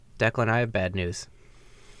Declan, I have bad news.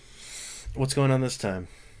 What's going on this time?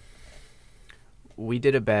 We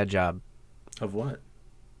did a bad job. Of what?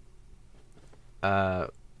 Uh,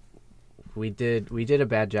 we did a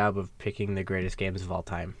bad job of picking the greatest games of all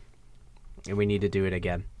time, and we need to do it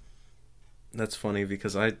again. That's funny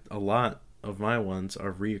because a lot of my ones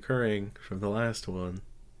are reoccurring from the last one.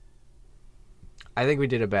 I think we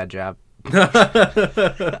did a bad job. I'm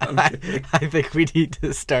I, kidding. I think we need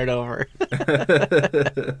to start over.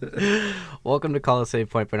 Welcome to Call a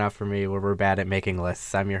Save Point, but not for me, where we're bad at making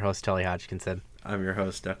lists. I'm your host, Tully Hodgkinson, I'm your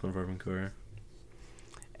host, Declan Verbancourt.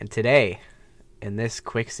 and today, in this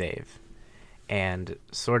quick save, and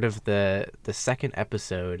sort of the second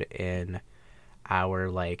episode in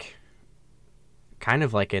our kind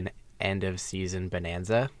of like an end of season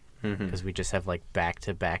bonanza, because we just have back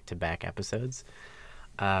to back to back episodes.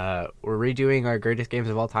 We're redoing our greatest games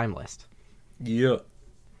of all time list Yeah.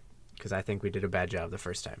 because I think we did a bad job the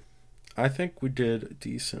first time. I think we did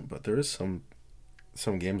decent, but there is some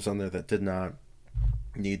games on there that did not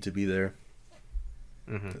need to be there,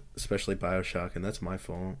 especially BioShock, and that's my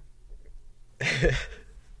fault.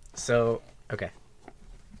 So, okay.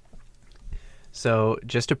 So,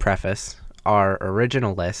 just to preface, our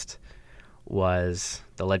original list was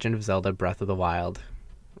The Legend of Zelda Breath of the Wild,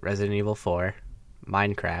 Resident Evil 4,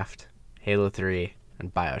 Minecraft, Halo 3,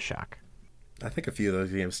 and BioShock. I think a few of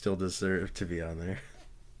those games still deserve to be on there.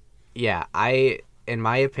 Yeah, in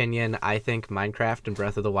my opinion, I think Minecraft and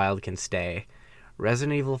Breath of the Wild can stay.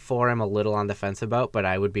 Resident Evil 4 I'm a little on the fence about, but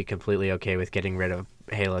I would be completely okay with getting rid of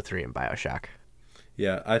Halo 3 and BioShock.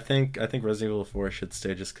 Yeah, I think Resident Evil 4 should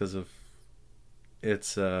stay just because of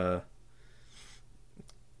its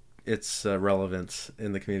relevance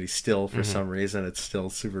in the community. Still, for some reason, it's still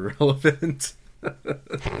super relevant.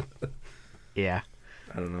 Yeah.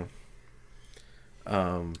 I don't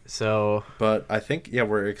know. So, But I think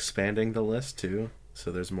we're expanding the list too,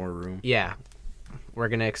 so there's more room. yeah, we're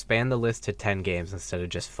going to expand the list to 10 games instead of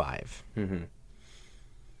just 5.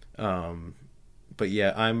 But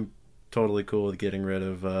yeah, I'm totally cool with getting rid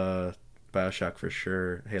of BioShock for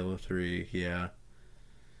sure. Halo 3, yeah.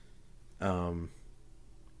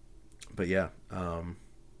 But yeah,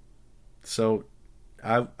 so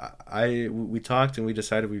we talked and we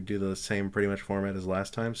decided we'd do the same pretty much format as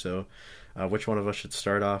last time. So, which one of us should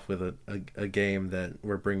start off with a game that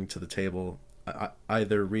we're bringing to the table,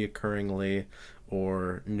 either reoccurringly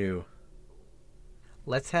or new?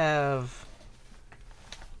 Let's have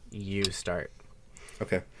you start.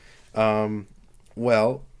 Okay.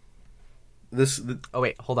 Well, Oh,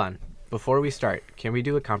 wait, hold on. Before we start, can we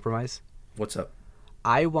do a compromise? what's up?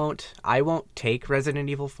 I won't take Resident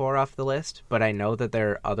Evil 4 off the list, but I know that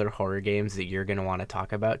there are other horror games that you're going to want to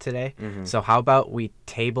talk about today. So how about we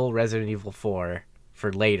table Resident Evil 4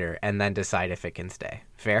 for later and then decide if it can stay?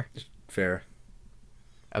 Fair? Fair.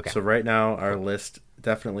 Okay. So right now our list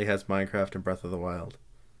definitely has Minecraft and Breath of the Wild.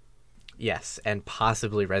 Yes, and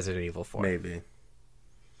possibly Resident Evil 4. Maybe.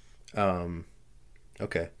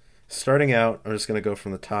 Okay. Starting out, I'm just going to go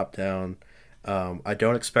from the top down. I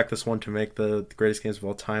don't expect this one to make the greatest games of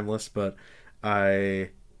all time list, but I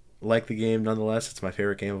like the game nonetheless. It's my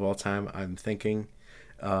favorite game of all time. I'm thinking,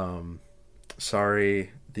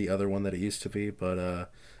 sorry, the other one that it used to be, but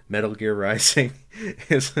Metal Gear Rising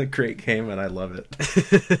is a great game and I love it.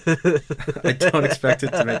 I don't expect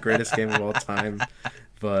it to make greatest game of all time,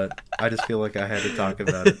 but I just feel like I had to talk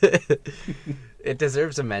about it. It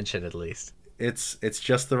deserves a mention at least. It's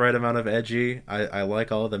just the right amount of edgy. I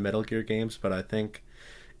like all of the Metal Gear games, but I think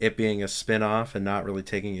it being a spin-off and not really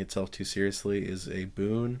taking itself too seriously is a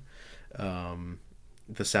boon. The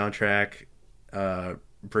soundtrack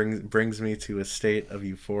brings me to a state of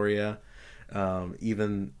euphoria,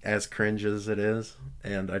 even as cringe as it is.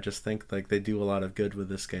 And I just think they do a lot of good with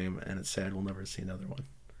this game, and it's sad we'll never see another one.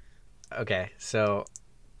 Okay, so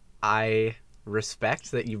I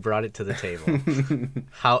respect that you brought it to the table.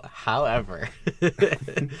 However,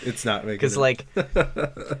 It's not making because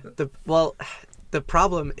the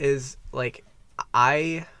problem is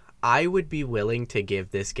I would be willing to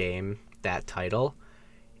give this game that title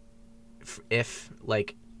if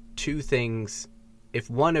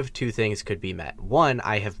one of two things could be met. One,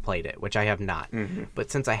 I have played it, which I have not.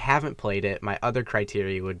 But since I haven't played it, my other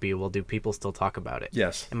criteria would be, well, do people still talk about it?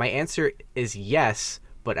 Yes. And my answer is yes,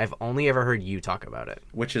 but I've only ever heard you talk about it.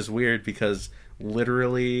 Which is weird because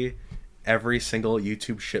literally every single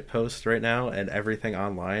YouTube shitpost right now and everything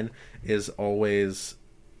online is always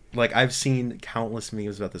I've seen countless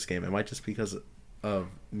memes about this game. It might just because of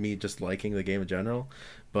me just liking the game in general,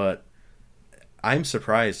 but I'm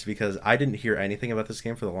surprised because I didn't hear anything about this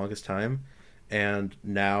game for the longest time, and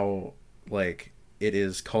now it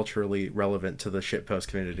is culturally relevant to the shitpost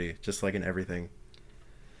community, just like in everything.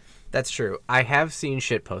 That's true. I have seen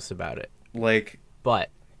shit posts about it. Like, but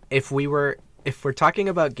if we're talking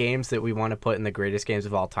about games that we want to put in the greatest games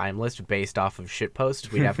of all time list based off of shit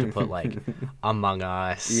posts, we'd have to put like Among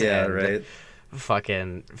Us. Yeah, and right.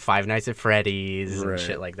 Fucking Five Nights at Freddy's Right. and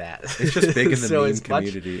shit like that. It's just big in the So meme as much-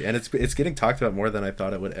 community, and it's getting talked about more than I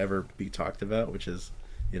thought it would ever be talked about, which is,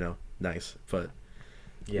 nice. But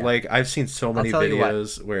Yeah. like, I've seen so many tell you what.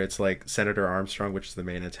 videos where it's like Senator Armstrong, which is the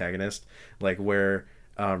main antagonist, like where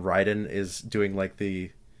Raiden is doing like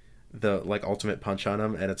the like ultimate punch on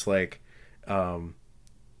him, and it's like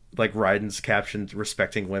Raiden's captioned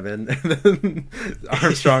respecting women, and then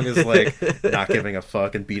Armstrong is like not giving a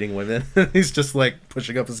fuck and beating women. He's just like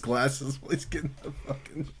pushing up his glasses while he's getting the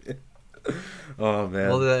fucking shit. Oh man.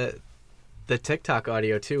 Well, the TikTok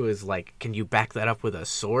audio too is like, can you back that up with a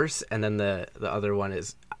source? And then the other one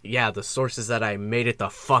is, yeah, the source is that I made it the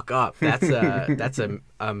fuck up. That's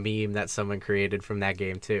a meme that someone created from that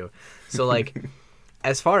game too. So like,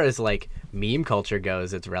 as far as like meme culture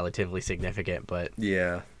goes, it's relatively significant, but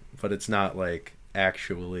Yeah, but it's not like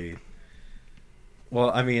actually.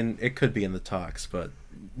 Well, I mean, it could be in the talks, but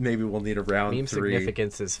maybe we'll need a round meme 3.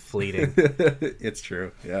 significance is fleeting. It's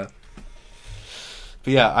true, yeah.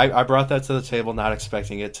 But yeah, I brought that to the table not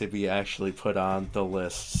expecting it to be actually put on the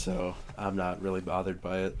list, so I'm not really bothered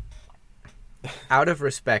by it. Out of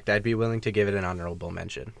respect, I'd be willing to give it an honorable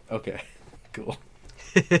mention. Okay, cool.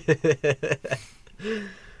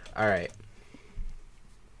 All right.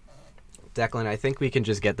 Declan, I think we can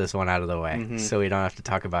just get this one out of the way so we don't have to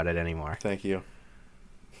talk about it anymore. Thank you.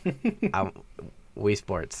 Wii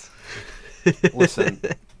Sports. Listen,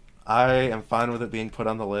 I am fine with it being put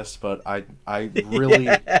on the list, but I really,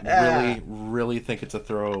 really, really think it's a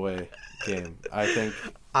throwaway game. I think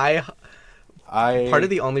part of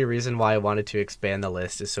the only reason why I wanted to expand the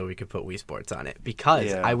list is so we could put Wii Sports on it, because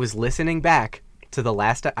Yeah. I was listening back to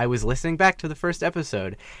the first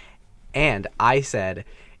episode, and I said,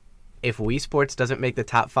 if Wii Sports doesn't make the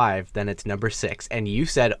top 5, then it's number 6, and you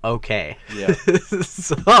said okay. Yeah.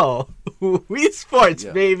 So Wii Sports,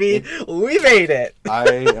 Yeah. baby, we made it. I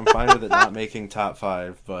am fine with it not making top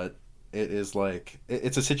 5, but it is like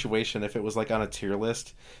it's a situation. If it was like on a tier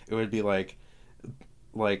list, it would be like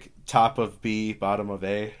top of B, bottom of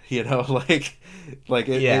A. Like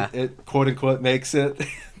it, Yeah. it quote unquote makes it.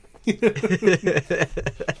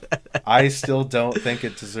 I still don't think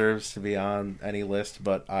it deserves to be on any list,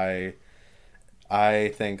 but I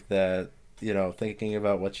think that, thinking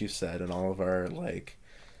about what you said and all of our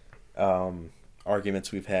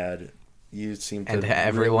arguments we've had, you seem to, And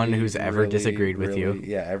everyone really, who's ever really, disagreed with you.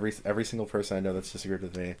 Yeah, every single person I know that's disagreed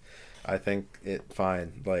with me, I think it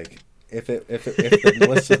fine. Like if the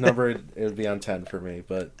list is numbered, it would be on 10 for me,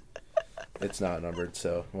 but it's not numbered,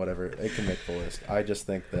 so whatever. It can make the list. I just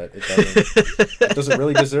think that it doesn't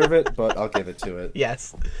really deserve it, but I'll give it to it.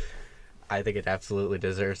 Yes. I think it absolutely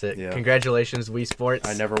deserves it. Yeah. Congratulations, Wii Sports.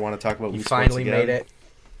 I never want to talk about You Wii Sports finally again. made it.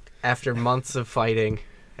 After months of fighting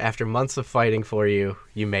for you,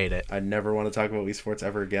 you made it. I never want to talk about Wii Sports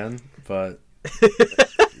ever again, but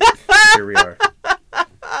here we are.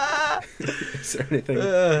 Is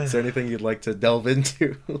there anything you'd like to delve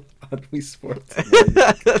into on Wii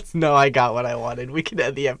Sports? No, I got what I wanted. We can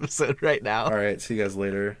end the episode right now. All right, see you guys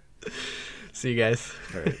later. See you guys.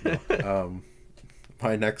 All right.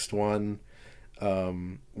 My next one,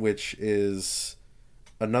 which is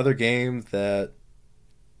another game that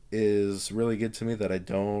is really good to me that I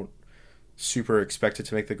don't super expect it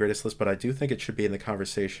to make the greatest list, but I do think it should be in the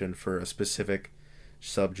conversation for a specific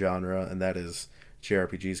subgenre, and that is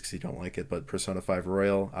JRPGs, because you don't like it, but Persona 5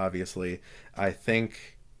 Royal, obviously. I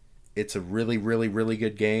think it's a really, really, really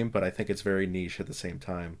good game, but I think it's very niche at the same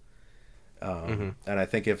time. And I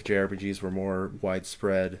think if JRPGs were more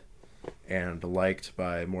widespread and liked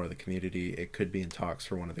by more of the community, it could be in talks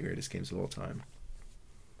for one of the greatest games of all time.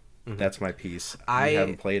 That's my piece. I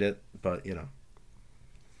haven't played it, but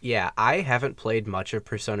Yeah, I haven't played much of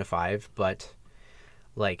Persona 5, but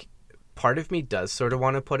like part of me does sort of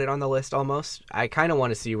want to put it on the list almost. I kind of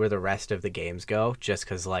want to see where the rest of the games go, just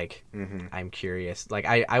because like I'm curious. Like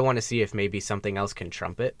I want to see if maybe something else can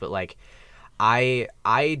trump it, but like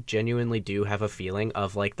I genuinely do have a feeling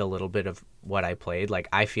of like the little bit of what I played. Like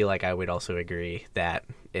I feel like I would also agree that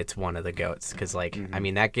it's one of the GOATs, because like I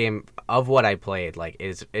mean that game, of what I played, like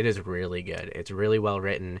it is really good. It's really well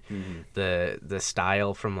written. The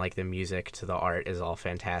style from like the music to the art is all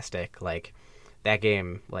fantastic. Like that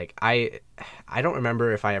game, like I don't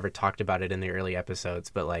remember if I ever talked about it in the early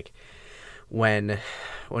episodes, but like when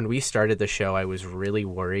we started the show, I was really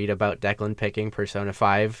worried about Declan picking Persona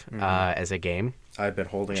 5 as a game, I've been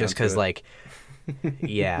holding just on to because it. like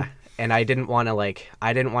yeah, and I didn't want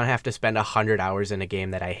to have to spend 100 hours in a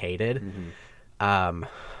game that I hated. Um,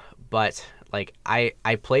 but like I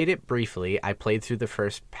played it briefly. I played through the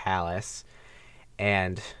first Palace,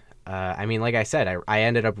 and I mean, like I said, I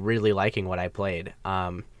ended up really liking what I played.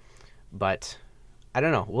 But I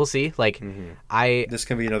don't know. We'll see. Like I This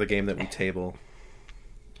can be another game that we table.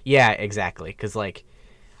 yeah, exactly. Because like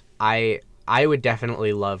I would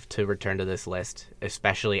definitely love to return to this list,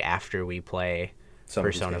 especially after we play Some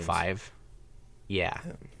of these Persona games. 5. Yeah.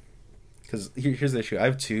 Because here's the issue. I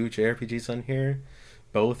have two JRPGs on here.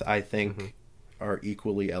 Both, I think, are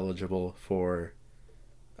equally eligible for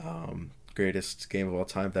greatest game of all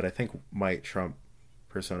time that I think might trump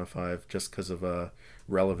Persona 5 just because of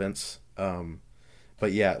relevance.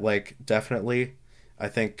 But yeah, like, definitely, I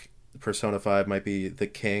think Persona 5 might be the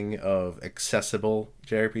king of accessible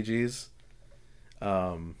JRPGs.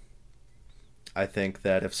 Um, I think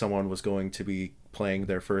that if someone was going to be playing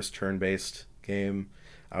their first turn-based game,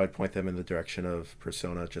 I would point them in the direction of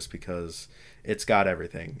Persona just because it's got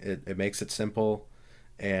everything. It makes it simple,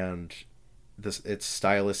 and it's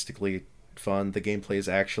stylistically fun. The gameplay is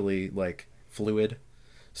actually like fluid.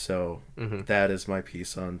 So that is my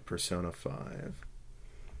piece on Persona 5.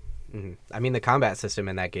 I mean, the combat system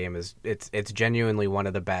in that game is it's genuinely one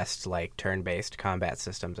of the best like turn-based combat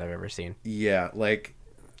systems I've ever seen. Yeah, like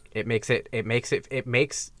It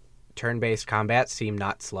makes turn-based combat seem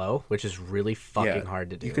not slow, which is really fucking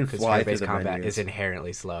hard to do. you can because fly through turn-based the combat menus. is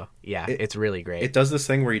inherently slow. Yeah, It- it's really great. it does this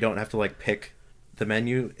thing where you don't have to like pick the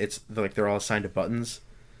menu. It's like they're all assigned to buttons,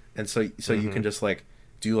 and so you can just like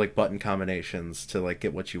do like button combinations to like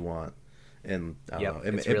get what you want. And I don't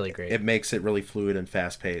know, it's really great. It makes it really fluid and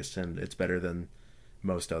fast paced, and it's better than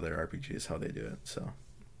most other RPGs how they do it. So,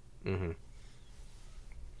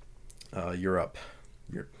 you're up.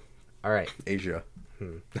 You're All right, Asia.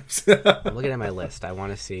 I'm looking at my list. I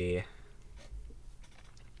want to see.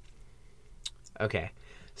 Okay,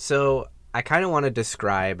 so I kind of want to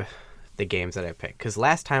describe the games that I picked because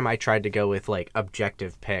last time I tried to go with like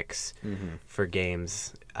objective picks for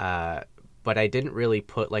games, but I didn't really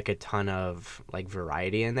put like a ton of like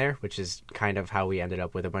variety in there, which is kind of how we ended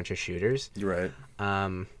up with a bunch of shooters. You're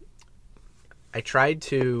right. I tried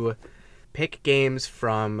to pick games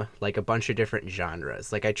from like a bunch of different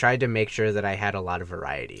genres. Like I tried to make sure that I had a lot of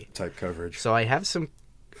variety. Type coverage. So I have some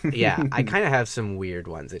yeah, I kind of have some weird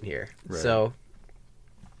ones in here. Right. So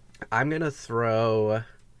I'm going to throw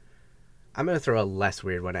a less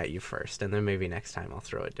weird one at you first, and then maybe next time I'll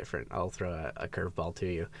throw a curveball to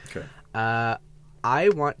you. Okay. I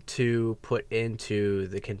want to put into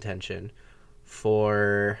the contention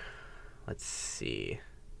for, let's see.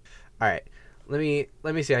 All right, let me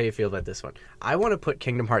see how you feel about this one. I want to put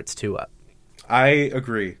Kingdom Hearts 2 up. I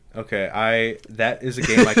agree. Okay, that is a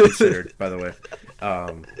game I considered, by the way.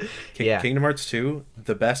 Kingdom Hearts 2,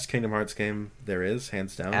 the best Kingdom Hearts game there is,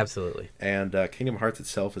 hands down. Absolutely. And Kingdom Hearts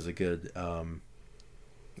itself is a good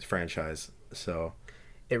franchise. So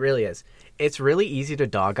It really is. It's really easy to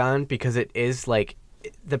dog on because it is like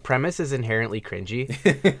the premise is inherently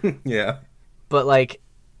cringy, yeah, but like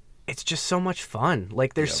it's just so much fun.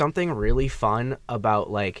 Like there's Yep. something really fun about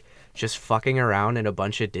like just fucking around in a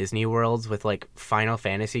bunch of Disney worlds with like Final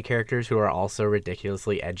Fantasy characters who are also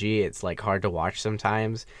ridiculously edgy. It's like hard to watch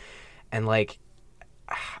sometimes. And like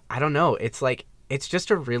I don't know, it's like it's just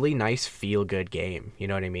a really nice feel good game. You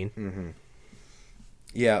know what I mean?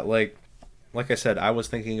 yeah. Like I said, I was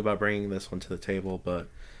thinking about bringing this one to the table, but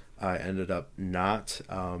I ended up not.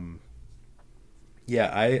 Yeah,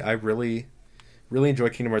 I really enjoy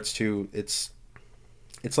Kingdom Hearts 2. It's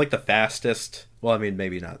like the fastest. Well, I mean,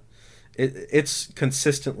 maybe not. It's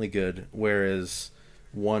consistently good, whereas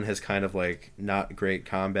 1 has kind of like not great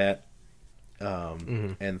combat,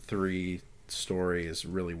 and 3 story is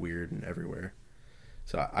really weird and everywhere.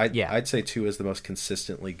 So I'd say 2 is the most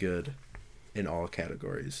consistently good in all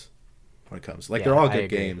categories when it comes. Like they're all good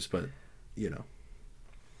games, but you know.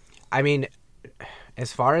 I mean,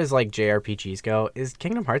 as far as like JRPGs go, is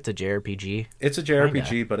Kingdom Hearts a JRPG? It's a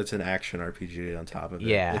JRPG, but it's an action RPG on top of it.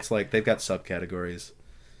 Yeah. It's like they've got subcategories.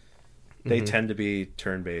 They tend to be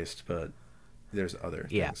turn-based, but there's other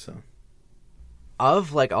things. So.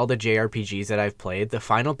 Of like all the JRPGs that I've played, the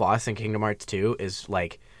final boss in Kingdom Hearts 2 is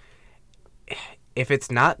like, if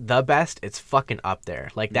it's not the best, it's fucking up there.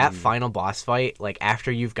 Like that final boss fight, like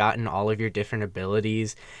after you've gotten all of your different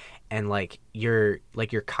abilities and like your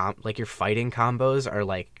fighting combos are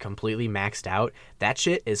like completely maxed out, that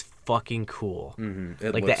shit is fucking cool.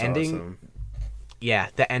 It like looks the ending awesome. Yeah,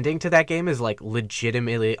 the ending to that game is like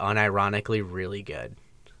legitimately unironically really good.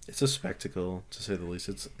 It's a spectacle, to say the least.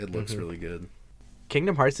 It looks really good.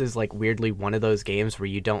 Kingdom Hearts is like weirdly one of those games where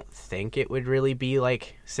you don't think it would really be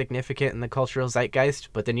like significant in the cultural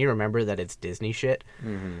zeitgeist, but then you remember that it's Disney shit.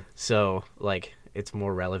 Mm-hmm. So like it's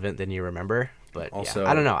more relevant than you remember. But Also,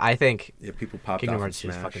 I don't know. I think people popped Kingdom off Hearts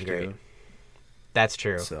in is Smash fucking too. great. That's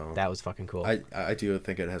true. So that was fucking cool. I do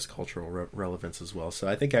think it has cultural relevance as well. So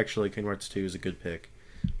I think actually Kingdom Hearts 2 is a good pick,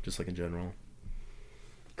 just like in general.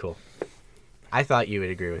 Cool. I thought you would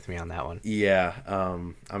agree with me on that one. Yeah.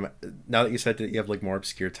 I'm now that you said that you have like more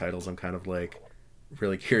obscure titles, I'm kind of like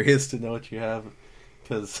really curious to know what you have,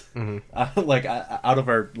 because like out of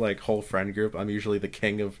our like whole friend group, I'm usually the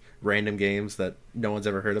king of random games that no one's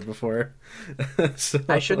ever heard of before. So...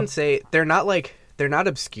 I shouldn't say they're not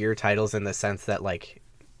obscure titles in the sense that like,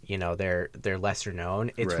 you know, they're lesser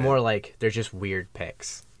known. It's Right. more like they're just weird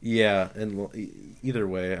picks. Yeah, and either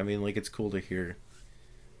way, I mean, like it's cool to hear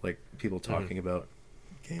like people talking about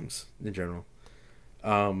games in general.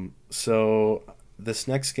 So this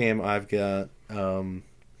next game I've got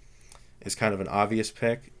is kind of an obvious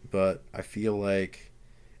pick, but I feel like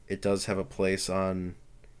it does have a place on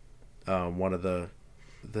one of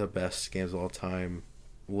the best games of all time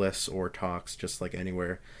lists or talks, just like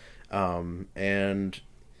anywhere. And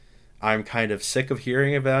I'm kind of sick of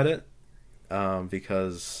hearing about it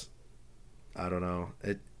because I don't know,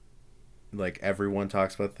 it like everyone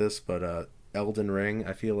talks about this, but Elden Ring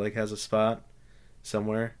I feel like has a spot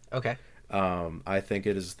somewhere. Okay. I think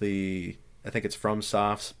it's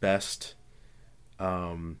FromSoft's best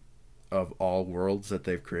of all worlds that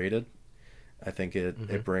they've created. I think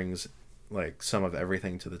it brings like some of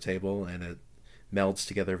everything to the table, and it melds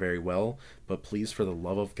together very well. But please, for the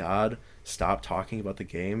love of God, stop talking about the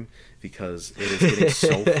game, because it is getting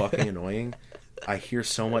so fucking annoying. I hear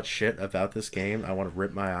so much shit about this game. I want to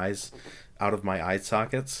rip my eyes out of my eye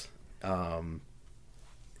sockets.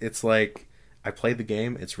 It's like, I played the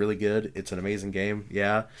game. It's really good. It's an amazing game.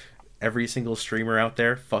 Yeah. Every single streamer out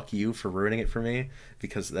there, fuck you for ruining it for me,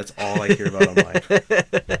 because that's all I hear about online.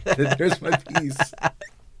 There's my piece.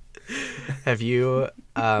 Have you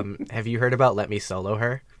heard about Let Me Solo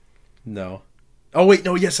Her? No. Oh wait,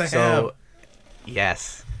 no. Yes, I have.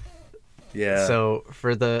 Yes. Yeah. So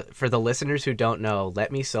for the listeners who don't know,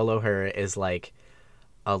 Let Me Solo Her is like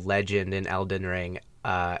a legend in Elden Ring.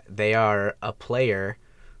 They are a player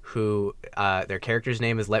who their character's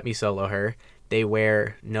name is Let Me Solo Her. They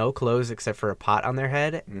wear no clothes except for a pot on their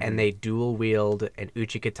head, and they dual wield an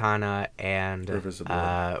Uchikatana and Rivers of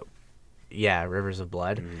Blood. Rivers of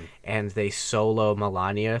Blood, and they solo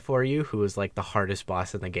Melania for you, who is like the hardest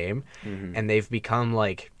boss in the game, and they've become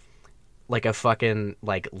like a fucking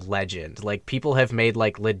like legend. Like people have made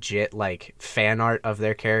like legit like fan art of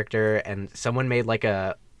their character, and someone made like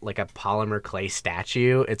a polymer clay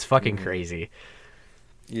statue. It's fucking crazy.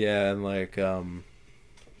 Yeah, and like oh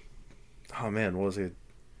man, what was it?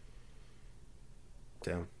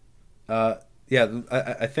 Damn. Yeah,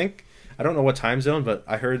 I think, I don't know what time zone, but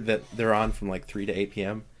I heard that they're on from like 3 to 8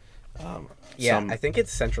 p.m. I think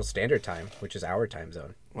it's Central Standard Time, which is our time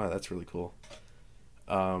zone. Wow, that's really cool.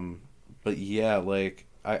 But yeah, like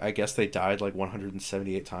I guess they died like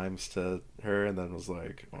 178 times to her, and then was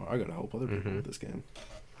like, oh, I gotta help other people with this game.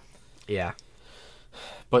 Yeah.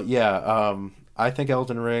 But yeah, I think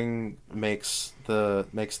Elden Ring makes the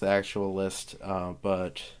actual list,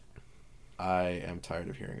 but I am tired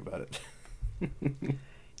of hearing about it.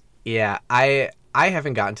 Yeah, I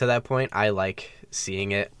haven't gotten to that point. I like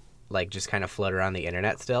seeing it like just kind of float around the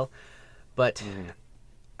internet still. But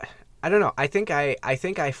I don't know. I think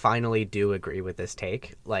I finally do agree with this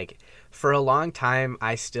take. Like for a long time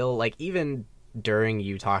I still like, even during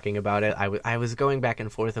you talking about it, I was going back and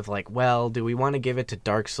forth of like, well, do we want to give it to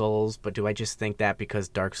Dark Souls, but do I just think that because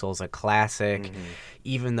Dark Souls a classic,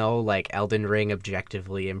 even though like Elden Ring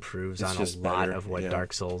objectively improves on a lot of what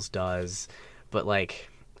Dark Souls does, but like,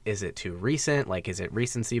 is it too recent? Like, is it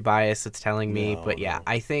recency bias that's telling me? But yeah,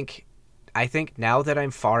 I think now that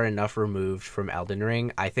I'm far enough removed from Elden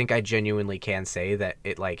Ring, I think I genuinely can say that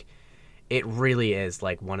it really is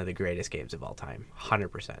like one of the greatest games of all time.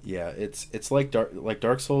 100%. Yeah, it's like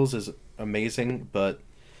Dark Souls is amazing, but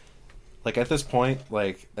like at this point,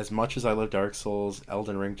 like as much as I love Dark Souls,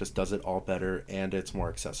 Elden Ring just does it all better, and it's more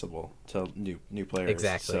accessible to new players.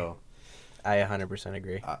 Exactly. So I 100%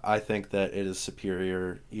 agree. I think that it is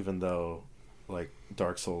superior, even though like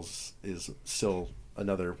Dark Souls is still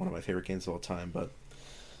another one of my favorite games of all time, but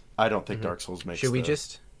I don't think Dark Souls makes the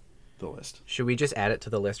list. Should we just add it to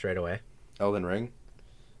the list right away? Elden Ring?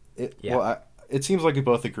 Yeah. Well, it seems like we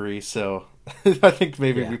both agree, so I think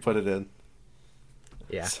maybe we put it in.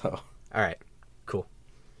 Yeah. So. All right. Cool.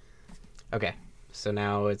 Okay. So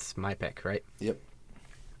now it's my pick, right? Yep.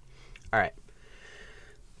 All right.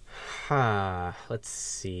 Let's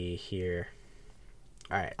see here.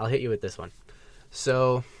 All right, I'll hit you with this one.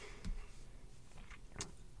 So,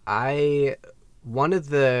 one of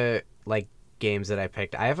the like games that I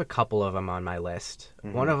picked, I have a couple of them on my list.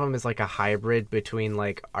 Mm-hmm. One of them is like a hybrid between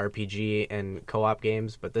like RPG and co-op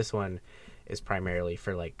games, but this one is primarily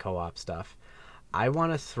for like co-op stuff. I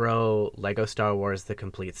want to throw Lego Star Wars: The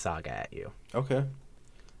Complete Saga at you. Okay.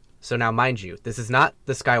 So now, mind you, this is not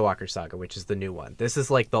the Skywalker Saga, which is the new one. This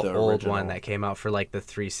is like the old original one that came out for like the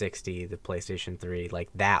 360, the PlayStation 3, like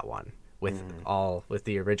that one with with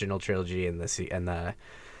the original trilogy and the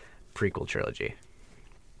prequel trilogy.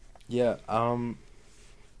 Yeah,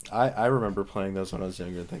 I remember playing those when I was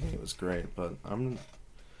younger and thinking it was great, but I'm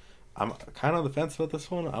kind of on the fence about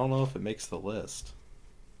this one. I don't know if it makes the list.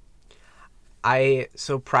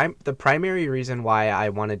 The primary reason why I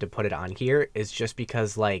wanted to put it on here is just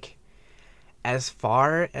because, like, as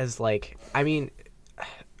far as, like, I mean,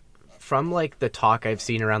 from, like, the talk I've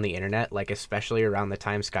seen around the internet, like, especially around the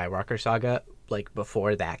time Skywalker Saga, like,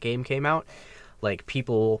 before that game came out, like,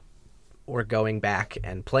 people were going back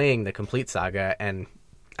and playing the complete saga, and,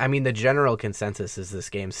 I mean, the general consensus is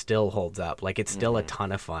this game still holds up. Like, it's still a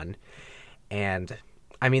ton of fun, and,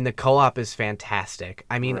 I mean, the co-op is fantastic.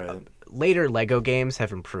 I mean... Right. Later Lego games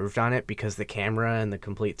have improved on it because the camera in the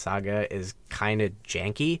complete saga is kind of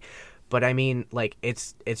janky, but I mean, like,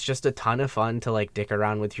 it's just a ton of fun to like dick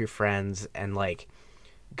around with your friends, and like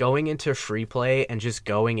going into free play and just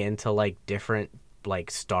going into like different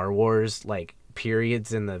like Star Wars like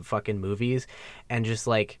periods in the fucking movies, and just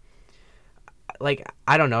like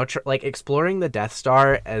I don't know, like exploring the Death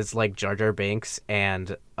Star as like Jar Jar Binks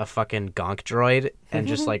and a fucking gonk droid, and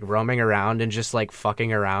just like roaming around and just like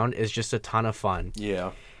fucking around is just a ton of fun.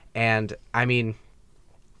 Yeah. And I mean,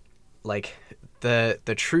 like the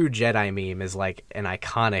true Jedi meme is like an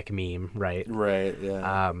iconic meme, right? Right,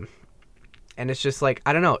 yeah. And it's just like,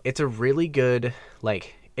 I don't know, it's a really good,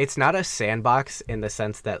 like, it's not a sandbox in the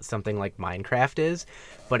sense that something like Minecraft is,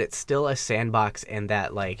 but it's still a sandbox in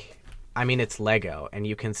that, like, I mean, it's Lego, and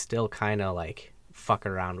you can still kind of, like, fuck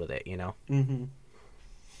around with it, you know? Mm-hmm.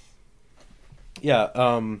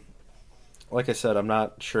 Yeah, like I said, I'm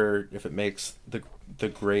not sure if it makes the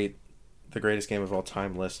greatest game of all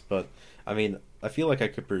time list, but, I mean, I feel like I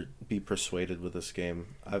could be persuaded with this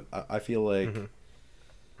game. I feel like...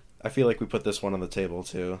 I feel like we put this one on the table,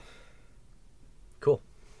 too. Cool.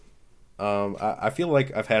 I feel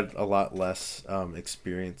like I've had a lot less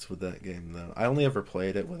experience with that game, though. I only ever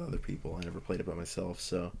played it with other people. I never played it by myself,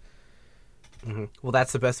 so... Mm-hmm. Well,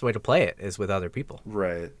 that's the best way to play it, is with other people.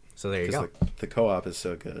 Right. So there you go. The co-op is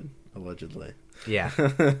so good, allegedly. Yeah.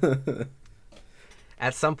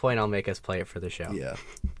 At some point, I'll make us play it for the show. Yeah.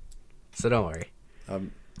 So don't worry.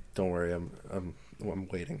 Don't worry. I'm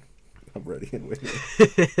waiting. I'm ready and waiting.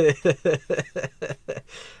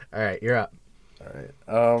 All right, you're up. All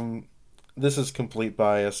right. This is complete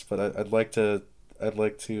bias, but I'd like to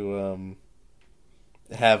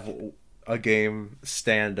have a game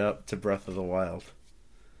stand up to Breath of the Wild.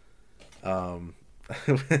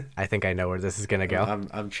 I think I know where this is gonna go.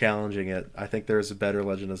 I'm challenging it. I think there's a better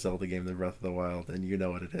Legend of Zelda game than Breath of the Wild, and you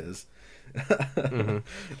know what it is.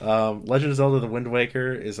 Legend of Zelda: The Wind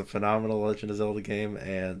Waker is a phenomenal Legend of Zelda game,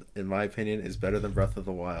 and in my opinion, is better than Breath of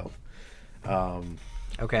the Wild.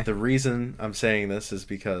 Okay. The reason I'm saying this is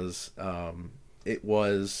because it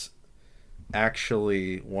was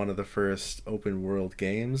actually one of the first open world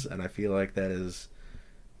games, and I feel like that is...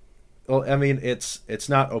 Well, I mean, it's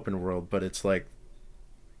not open world, but it's like...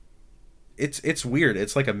 It's weird.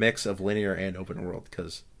 It's like a mix of linear and open world,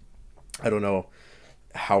 because I don't know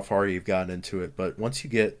how far you've gotten into it, but once you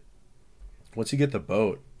get the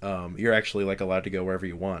boat, you're actually like allowed to go wherever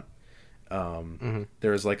you want.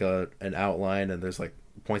 There's like an outline, and there's like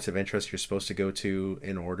points of interest you're supposed to go to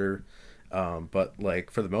in order, but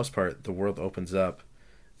like for the most part the world opens up.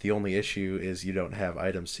 The only issue is you don't have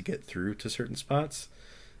items to get through to certain spots,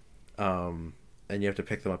 and you have to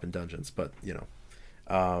pick them up in dungeons, but you know,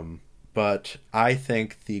 but I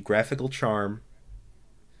think the graphical charm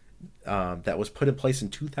that was put in place in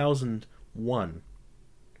 2001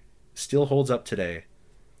 still holds up today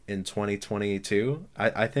in 2022.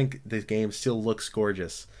 I think the game still looks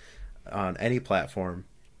gorgeous on any platform.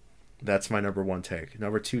 That's my number one take.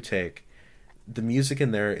 Number two take, the music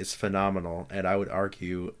in there is phenomenal, and I would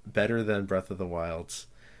argue better than Breath of the Wild's.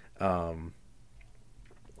 That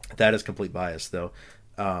is complete bias, though.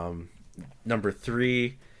 Number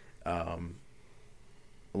three,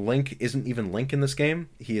 Link isn't even Link in this game.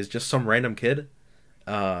 He is just some random kid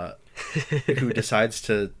who decides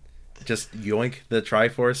to just yoink the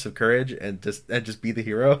Triforce of Courage and just be the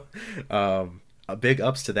hero. big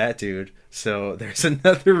ups to that dude. So there's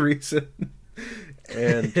another reason.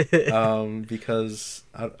 And because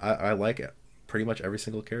I like it, pretty much every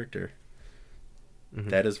single character. Mm-hmm.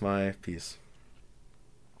 That is my piece.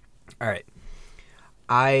 All right.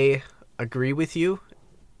 I agree with you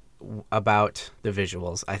about the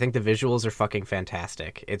visuals. I think the visuals are fucking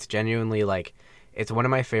fantastic. It's genuinely like, it's one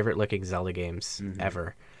of my favorite looking Zelda games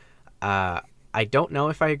ever. I don't know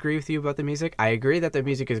if I agree with you about the music. I agree that the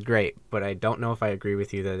music is great, but I don't know if I agree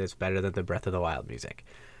with you that it's better than the Breath of the Wild music.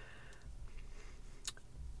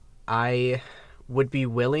 I would be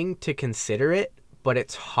willing to consider it, but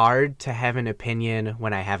it's hard to have an opinion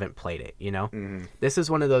when I haven't played it, you know? Mm-hmm. This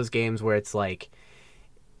is one of those games where it's like,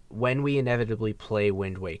 when we inevitably play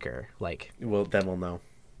Wind Waker, like... Well, then we'll know.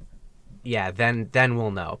 Yeah, then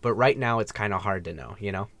we'll know. But right now, it's kind of hard to know,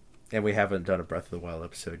 you know? And we haven't done a Breath of the Wild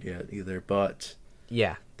episode yet either, but...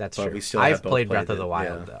 Yeah, that's true. I've played Breath of the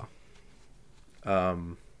Wild,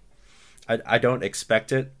 though. I don't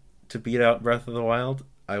expect it to beat out Breath of the Wild.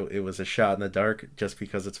 It was a shot in the dark just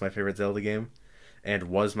because it's my favorite Zelda game and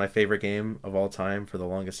was my favorite game of all time for the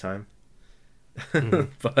longest time.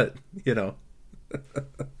 Mm-hmm. But, you know.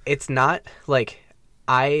 It's not, like,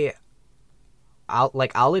 I'll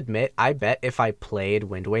admit, I bet if I played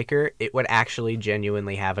Wind Waker, it would actually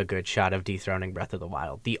genuinely have a good shot of dethroning Breath of the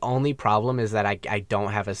Wild. The only problem is that I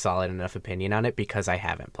don't have a solid enough opinion on it because I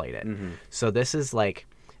haven't played it. Mm-hmm. So this is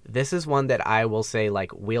one that I will say,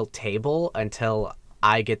 like, we'll table until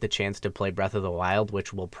I get the chance to play Breath of the Wild,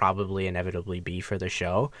 which will probably inevitably be for the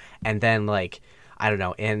show. And then, like, I don't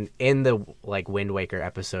know, in the like Wind Waker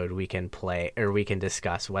episode, we can play or we can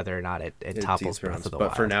discuss whether or not it topples Breath of the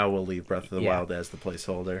Wild. But for now, we'll leave Breath of the Wild as the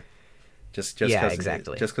placeholder. Just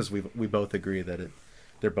exactly. Just because we both agree that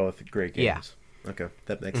they're both great games. Yeah. Okay,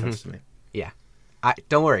 that makes sense to me. Yeah.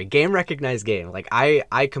 Don't worry, game recognized game. Like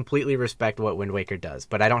I completely respect what Wind Waker does,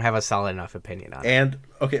 but I don't have a solid enough opinion on it. And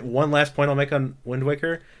okay, one last point I'll make on Wind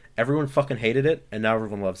Waker: everyone fucking hated it, and now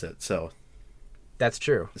everyone loves it. So. That's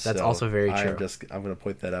true. That's also very true. I'm going to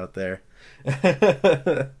point that out there.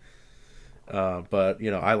 But,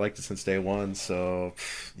 you know, I liked it since day one, so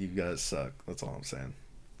you guys suck. That's all I'm saying.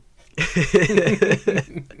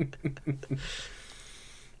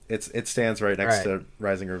 It stands right next to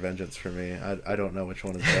Rising Revengeance for me. I don't know which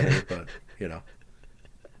one is better, but, you know.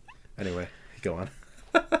 Anyway, go on.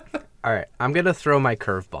 All right, I'm going to throw my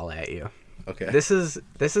curveball at you. Okay. This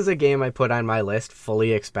is a game I put on my list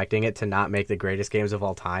fully expecting it to not make the greatest games of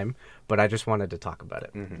all time, but I just wanted to talk about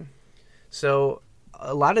it. Mm-hmm. So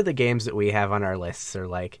a lot of the games that we have on our lists are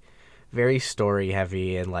like very story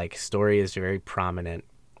heavy and like story is very prominent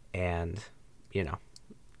and, you know,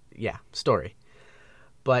 yeah, story.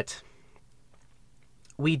 But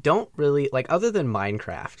we don't really, like, other than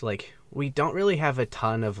Minecraft, like, we don't really have a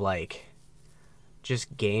ton of like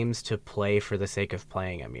just games to play for the sake of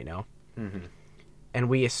playing them, you know? Mm-hmm. And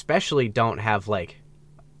we especially don't have like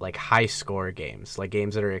high score games, like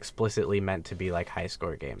games that are explicitly meant to be like high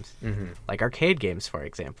score games, like arcade games, for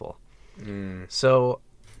example. So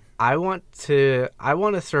I want to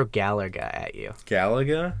throw Galaga at you.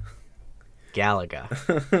 Galaga.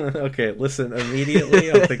 Okay, listen,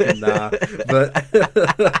 immediately I'm thinking nah, but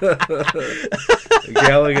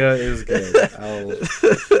Galaga is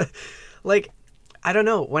good. Like, I don't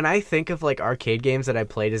know, when I think of like arcade games that I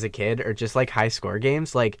played as a kid or just like high score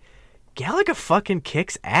games, like Galaga fucking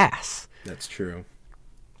kicks ass. That's true.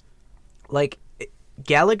 Like,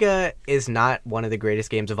 Galaga is not one of the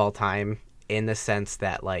greatest games of all time in the sense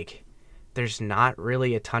that like there's not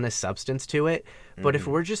really a ton of substance to it. But if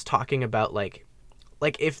we're just talking about like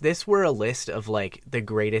if this were a list of like the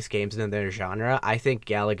greatest games in their genre, I think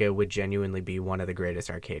Galaga would genuinely be one of the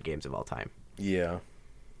greatest arcade games of all time. Yeah.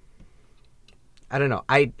 I don't know.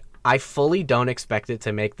 I fully don't expect it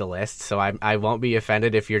to make the list, so I won't be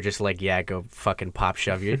offended if you're just like, yeah, go fucking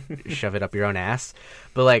shove it up your own ass.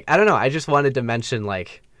 But like, I don't know. I just wanted to mention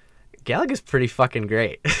like Galaga's pretty fucking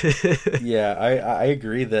great. Yeah, I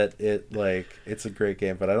agree that it's a great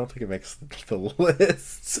game, but I don't think it makes the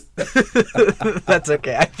list. That's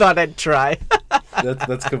okay. I thought I'd try.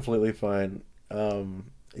 That's completely fine.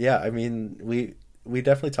 Yeah, I mean, we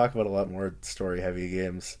definitely talk about a lot more story heavy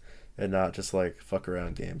games and not just like fuck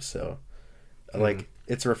around games. So like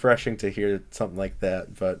it's refreshing to hear something like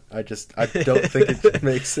that, but I don't think it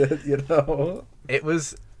makes it, you know. It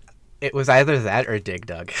was either that or Dig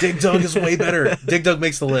Dug. Dig Dug is way better. Dig Dug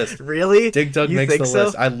makes the list. Really? Dig Dug makes the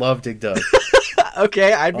list. I love Dig Dug.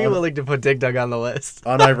 Okay, I'd be willing to put Dig Dug on the list.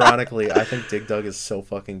 Unironically, I think Dig Dug is so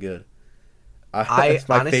fucking good. It's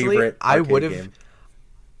my honestly, favorite arcade game.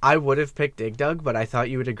 I would have picked Dig Dug, but I thought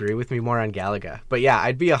you would agree with me more on Galaga. But yeah,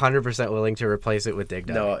 I'd be 100% willing to replace it with Dig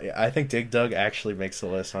Dug. No, I think Dig Dug actually makes the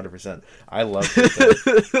list 100%. I love Dig Dug.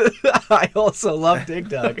 I also love Dig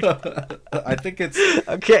Dug. I think it's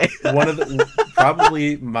okay. one of the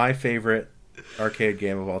probably my favorite arcade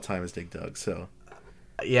game of all time is Dig Dug. So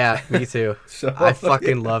yeah, me too. So, I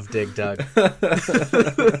fucking love Dig Dug.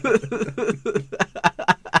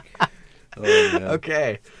 Oh, man.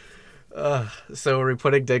 Okay. So are we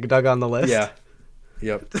putting Dig Dug on the list? Yeah.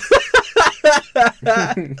 Yep.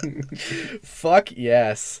 Fuck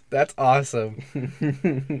yes. That's awesome.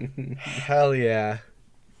 Hell yeah.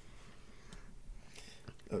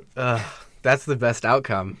 That's the best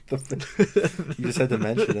outcome. You just had to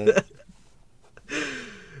mention it.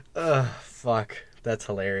 Fuck. That's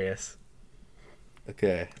hilarious.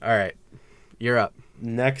 Okay. All right. You're up.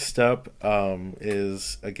 Next up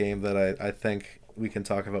is a game that I think we can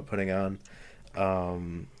talk about putting on.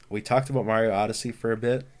 We talked about Mario Odyssey for a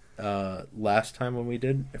bit last time when we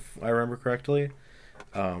did, if I remember correctly.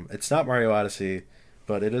 It's not Mario Odyssey,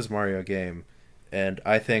 but it is a Mario game. And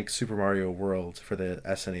I think Super Mario World for the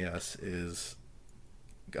SNES is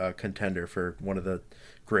a contender for one of the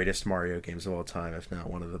greatest Mario games of all time, if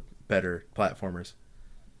not one of the better platformers.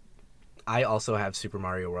 I also have Super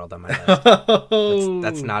Mario World on my list.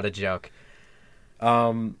 That's not a joke.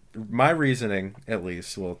 My reasoning, at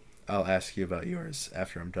least, well, I'll ask you about yours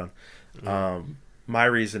after I'm done. My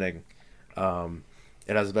reasoning,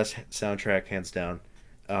 it has the best soundtrack, hands down,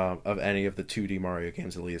 of any of the 2D Mario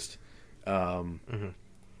games, at least. The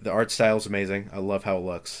art style is amazing. I love how it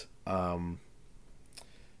looks.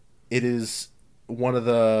 It is one of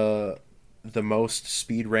the most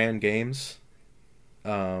speed ran games.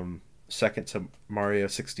 Second to Mario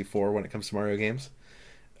 64 when it comes to Mario games.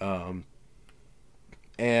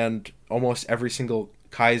 And almost every single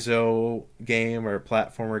Kaizo game or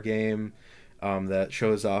platformer game that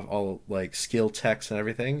shows off all like skill text and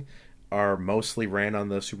everything are mostly ran on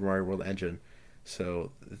the Super Mario World engine.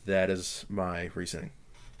 So that is my reasoning.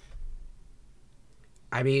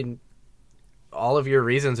 I mean, all of your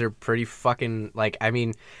reasons are pretty fucking like, I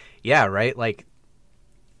mean, yeah, right? Like,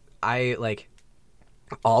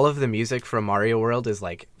 all of the music from Mario World is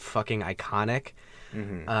like fucking iconic.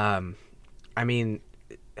 I mean,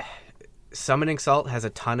 Summoning Salt has a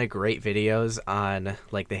ton of great videos on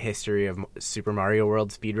like the history of Super Mario World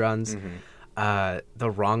speedruns. The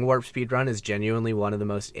Wrong Warp speedrun is genuinely one of the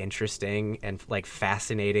most interesting and like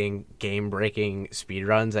fascinating game-breaking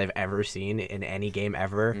speedruns I've ever seen in any game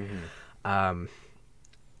ever. I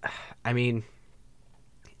mean,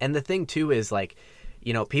 and the thing too is like,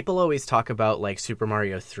 you know, people always talk about like Super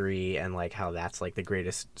Mario 3 and like how that's like the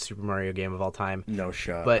greatest Super Mario game of all time. No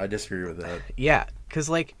shot. But I disagree with that. Yeah, because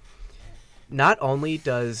like not only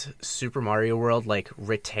does Super Mario World like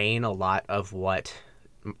retain a lot of what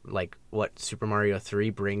Super Mario 3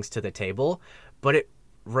 brings to the table, but it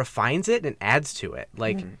refines it and adds to it.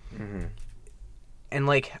 Like and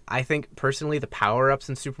like I think personally the power-ups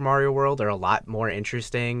in Super Mario World are a lot more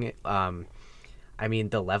interesting. I mean,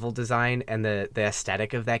 the level design and the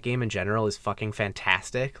aesthetic of that game in general is fucking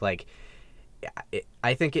fantastic. Like,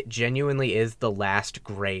 I think it genuinely is the last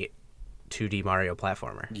great 2D Mario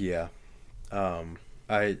platformer. Yeah.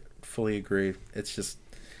 I fully agree. It's just,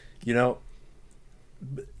 you know,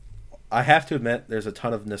 I have to admit there's a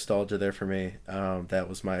ton of nostalgia there for me. That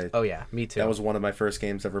was my... Oh, yeah, me too. That was one of my first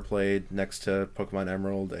games ever played next to Pokemon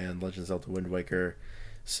Emerald and Legend of Zelda Wind Waker.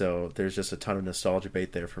 So there's just a ton of nostalgia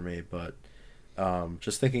bait there for me, but...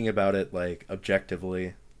 just thinking about it like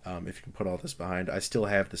objectively, if you can put all this behind, I still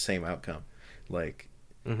have the same outcome. Like,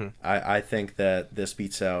 I think that this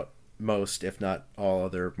beats out most, if not all,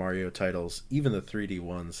 other Mario titles, even the 3D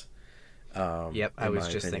ones. Yep, I was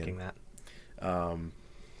just thinking that.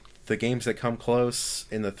 The games that come close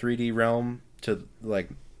in the 3D realm to like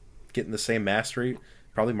getting the same mastery,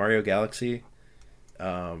 probably Mario Galaxy.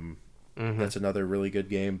 That's another really good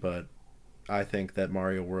game, but I think that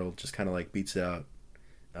Mario World just kind of like beats it out,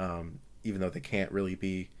 even though they can't really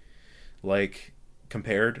be like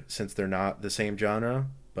compared since they're not the same genre.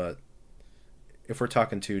 But if we're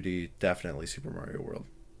talking 2D, definitely Super Mario World.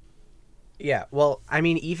 Yeah, well, I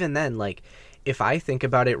mean, even then, like, if I think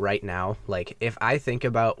about it right now, like, if I think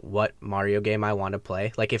about what Mario game I want to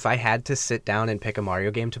play, like, if I had to sit down and pick a Mario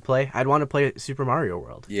game to play, I'd want to play Super Mario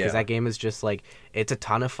World. Yeah. Because that game is just, like, it's a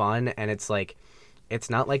ton of fun, and it's, like, it's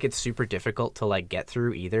not like it's super difficult to, like, get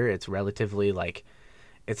through either. It's relatively, like,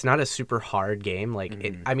 it's not a super hard game. Like,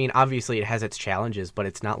 it, I mean, obviously it has its challenges, but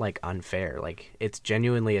it's not, like, unfair. Like, it's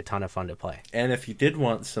genuinely a ton of fun to play. And if you did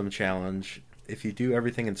want some challenge, if you do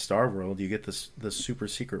everything in Star World, you get the super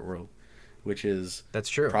secret world. which is That's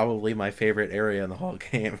true. probably my favorite area in the whole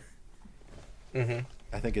game. Mm-hmm.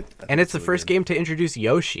 I think And it's the really first good. game to introduce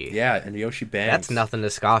Yoshi. Yeah, and Yoshi bangs. That's nothing to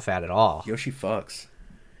scoff at all. Yoshi fucks.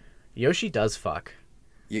 Yoshi does fuck.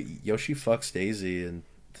 Yoshi fucks Daisy in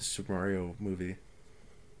the Super Mario movie.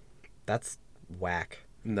 That's whack.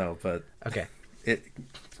 No, but Okay. it.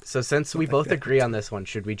 So since we both agree on this one,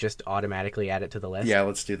 should we just automatically add it to the list? Yeah,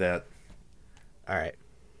 let's do that. All right.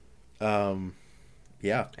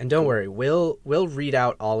 Yeah. And don't worry, we'll read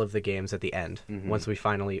out all of the games at the end Mhm. once we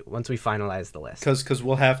finalize the list. Because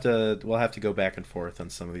we'll have to go back and forth on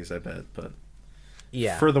some of these, I bet. But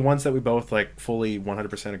Yeah. for the ones that we both like fully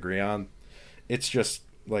 100% agree on, it's just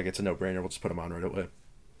like it's a no-brainer. We'll just put them on right away.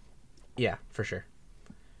 Yeah, for sure.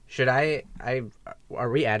 Should I are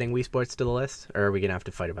we adding Wii Sports to the list, or are we gonna have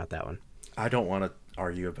to fight about that one? I don't want to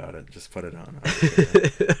argue about it. Just put it on.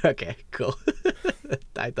 Okay, cool.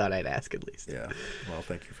 I thought I'd ask at least. Yeah. Well,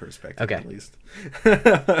 thank you for respecting Okay. it, at least.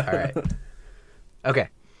 All right. Okay.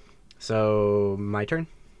 So my turn?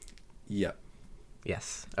 Yeah.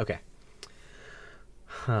 Yes. Okay.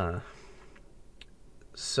 Huh.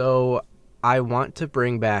 So I want to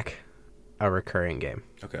bring back a recurring game.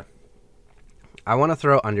 Okay. I want to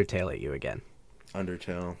throw Undertale at you again.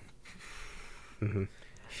 Undertale. Mm-hmm.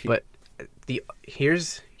 But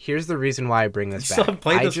here's the reason why I bring this You back. still haven't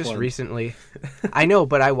played I this just one. recently I know,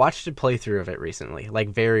 but I watched a playthrough of it recently, like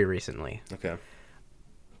very recently. Okay.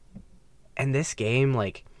 And this game,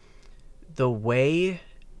 like, the way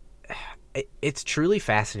it's truly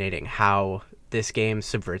fascinating how this game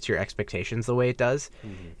subverts your expectations the way it does.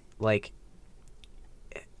 Mm-hmm. Like,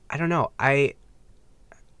 I don't know. I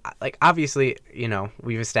like, obviously, you know,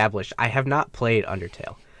 we've established I have not played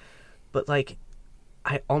Undertale, but like,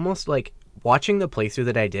 I almost like watching the playthrough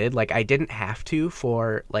that I did. Like, I didn't have to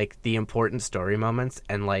for like the important story moments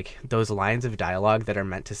and like those lines of dialogue that are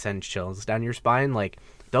meant to send chills down your spine. Like,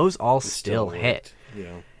 those all still hit.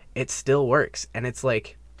 Yeah. It still works, and it's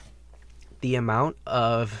like the amount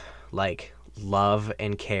of like love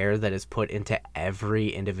and care that is put into every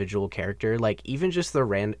individual character, like even just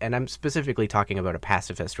the and I'm specifically talking about a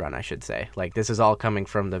pacifist run, I should say. Like, this is all coming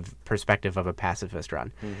from the perspective of a pacifist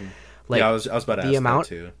run. Mm-hmm. Like, yeah, I was about to ask that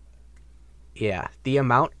too. Yeah, the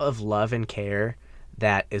amount of love and care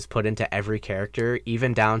that is put into every character,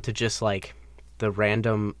 even down to just like the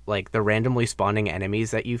randomly spawning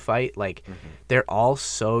enemies that you fight, like they're all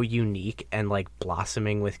so unique and like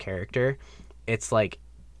blossoming with character. It's like,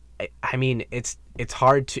 I mean, it's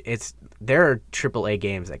hard to, there are AAA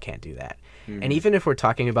games that can't do that. And even if we're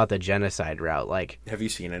talking about the genocide route, like, have you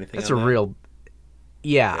seen anything? That's on a that? real,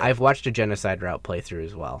 yeah, I've watched a genocide route playthrough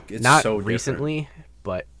as well. It's Not so different. recently,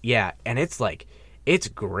 but yeah, and it's like, it's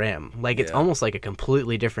grim. Like, it's Yeah. almost like a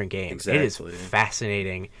completely different game. Exactly. It is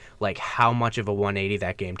fascinating, like, how much of a 180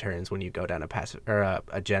 that game turns when you go down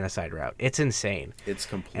a genocide route. It's insane. It's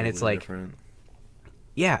completely And it's like, different.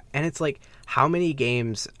 yeah, and it's like, how many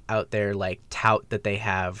games out there like tout that they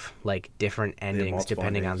have like different endings multiple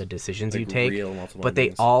depending on endings. the decisions Like you take, real multiple but they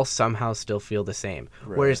endings. all somehow still feel the same.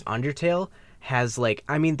 Right. Whereas Undertale has like,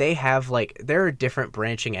 I mean, they have like, there are different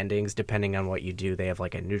branching endings depending on what you do. They have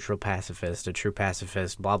like a neutral pacifist, a true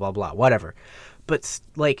pacifist, blah blah blah, whatever. But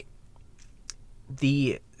like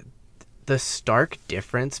the stark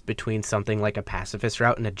difference between something like a pacifist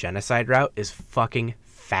route and a genocide route is fucking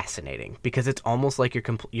fascinating, because it's almost like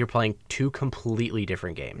you're playing two completely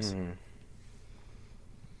different games.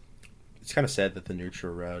 It's kind of sad that the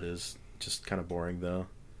neutral route is just kind of boring, though.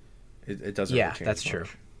 It doesn't. Yeah, really change that's much. true.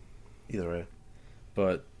 Either way,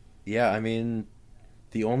 but yeah, I mean,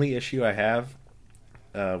 the only issue I have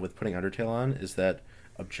with putting Undertale on is that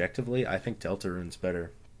objectively, I think Deltarune's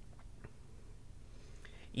better.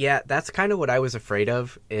 Yeah, that's kind of what I was afraid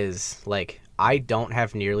of, is like, I don't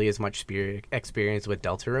have nearly as much experience with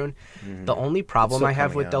Deltarune. The only problem still I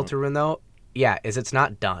have coming with out. Deltarune, though, yeah, is it's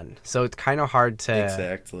not done. So it's kind of hard to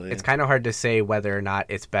Exactly. It's kind of hard to say whether or not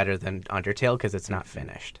it's better than Undertale because it's not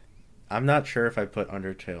finished. I'm not sure if I put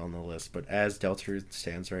Undertale on the list, but as Deltarune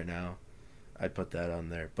stands right now, I'd put that on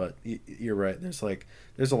there. But you're right. There's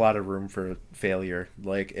a lot of room for failure.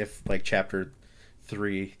 Like, if like Chapter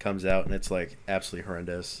 3 comes out and it's like absolutely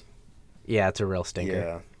horrendous. Yeah, it's a real stinker.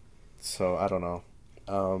 Yeah. So I don't know.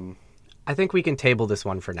 I think we can table this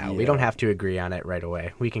one for now. We Yeah. don't have to agree on it right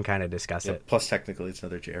away. We can kind of discuss Yeah, it. plus, technically, it's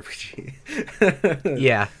another JRPG.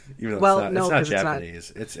 Yeah. Even though Well, it's no, not 'cause it's not-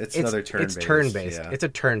 Japanese. It's another turn-based. It's turn-based. Yeah. It's a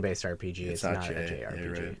turn-based RPG. It's not not a J. Yeah,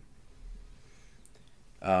 JRPG.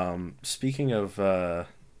 right. Speaking of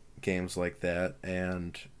games like that,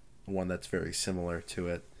 and one that's very similar to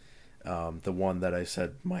it, the one that I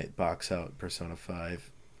said might box out Persona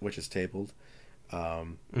 5, which is tabled,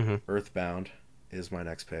 Earthbound is my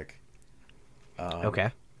next pick.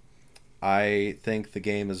 Okay. I think the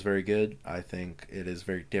game is very good. I think it is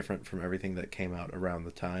very different from everything that came out around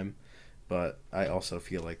the time, but I also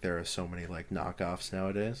feel like there are so many like knockoffs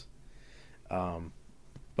nowadays.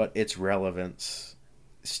 But its relevance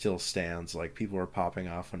still stands. Like people were popping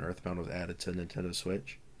off when Earthbound was added to Nintendo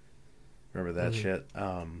Switch. Remember that shit?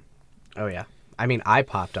 Oh yeah. I mean, I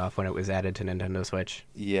popped off when it was added to Nintendo Switch.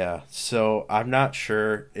 Yeah. So I'm not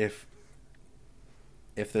sure if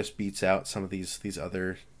this beats out some of these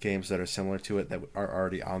other games that are similar to it that are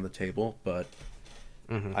already on the table, but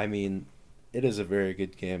I mean, it is a very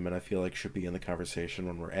good game, and I feel like should be in the conversation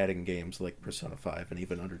when we're adding games like Persona 5 and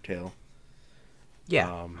even Undertale.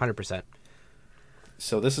 Yeah, 100%.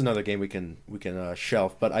 So this is another game we can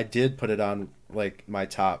shelf, but I did put it on like my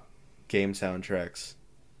top game soundtracks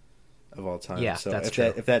of all time. Yeah, so that's if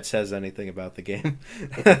true. if that says anything about the game.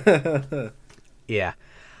 Yeah.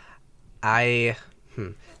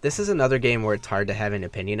 This is another game where it's hard to have an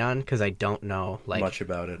opinion on because I don't know like much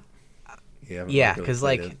about it. Yeah,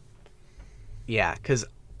 because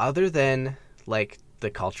other than like the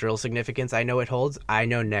cultural significance I know it holds, I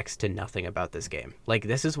know next to nothing about this game. Like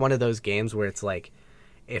this is one of those games where it's like,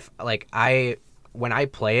 if like when I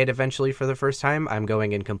play it eventually for the first time, I'm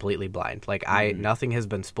going in completely blind. Like nothing has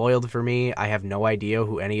been spoiled for me. I have no idea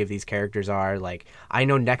who any of these characters are. Like I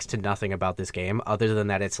know next to nothing about this game other than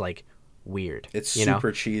that it's like weird. It's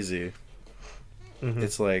super cheesy.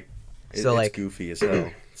 It's like it's goofy as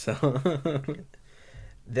hell. So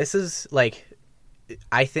this is like,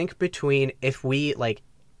 I think between if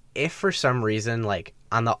for some reason like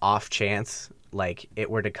on the off chance like it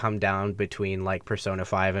were to come down between like Persona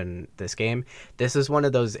 5 and this game, this is one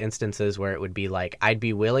of those instances where it would be like I'd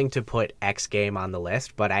be willing to put X game on the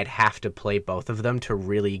list, but I'd have to play both of them to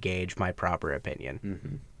really gauge my proper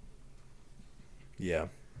opinion. Yeah.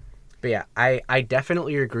 But yeah, I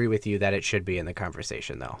definitely agree with you that it should be in the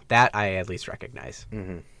conversation, though. That I at least recognize.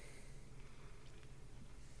 I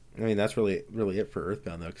mean, that's really it for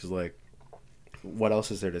Earthbound, though, because, like, what else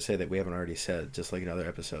is there to say that we haven't already said, just like in other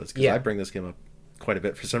episodes? Because I bring this game up quite a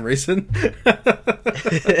bit for some reason.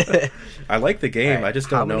 I like the game. Right. I just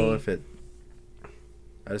don't know if it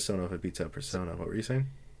beats out Persona. What were you saying?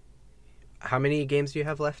 How many games do you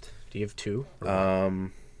have left? Do you have 2?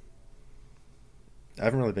 I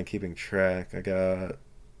haven't really been keeping track. I got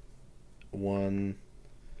 1.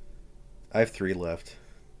 I have 3 left.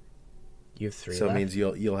 You have 3 so left? It means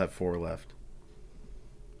you'll have 4 left.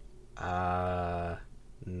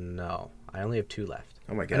 No. I only have 2 left.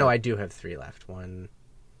 Oh my god. No, I do have 3 left. 1,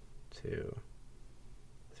 2,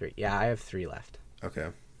 3. Yeah, I have 3 left. Okay.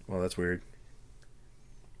 Well, that's weird.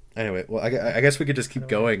 Anyway, well, I guess we could just keep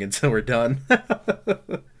going until we're done.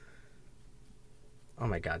 Oh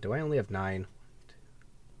my god, do I only have 9?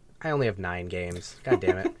 I only have 9 games. God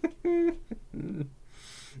damn it.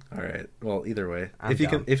 All right. Well, either way, I'm if you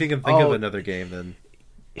dumb. can think of another game, then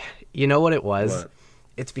you know what it was. What?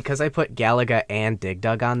 It's because I put Galaga and Dig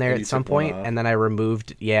Dug on there at some point, and then I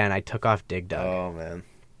removed and I took off Dig Dug. Oh man.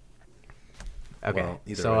 Okay, well,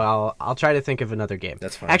 so way. I'll try to think of another game.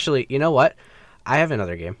 That's fine. Actually, you know what? I have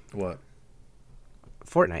another game. What?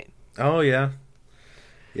 Fortnite. Oh yeah.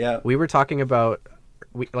 Yeah. We were talking about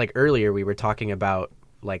earlier. We were talking about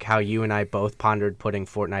like how you and I both pondered putting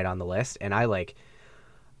Fortnite on the list, and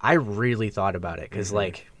I really thought about it because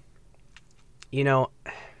like, you know,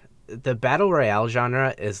 the battle royale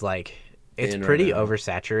genre is like it's pretty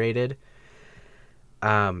oversaturated.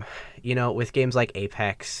 You know, with games like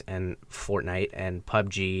Apex and Fortnite and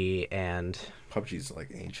PUBG and PUBG's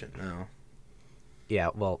like ancient now. Yeah,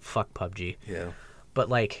 well, fuck PUBG. Yeah. But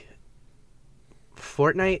like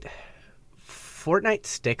Fortnite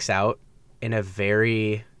sticks out in a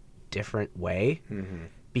very different way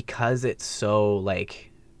because it's so like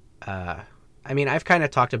I mean, I've kind of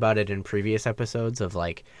talked about it in previous episodes of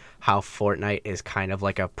like how Fortnite is kind of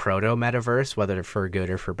like a proto metaverse, whether for good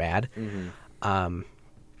or for bad.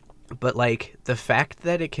 But like the fact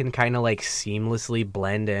that it can kind of like seamlessly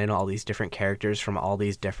blend in all these different characters from all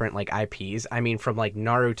these different like IPs. I mean, from like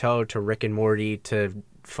Naruto to Rick and Morty to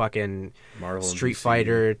fucking Marvel Street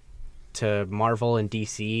Fighter to Marvel and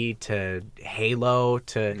DC to Halo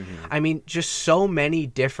to I mean, just so many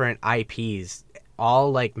different IPs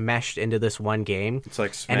all like meshed into this one game. It's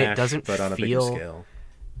like Smash, and it doesn't but on a bigger scale.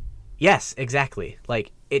 Yes, exactly.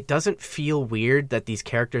 Like it doesn't feel weird that these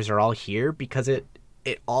characters are all here because it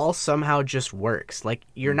all somehow just works. Like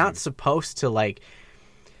you're not supposed to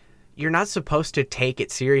take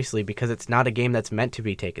it seriously because it's not a game that's meant to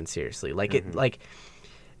be taken seriously. Like it like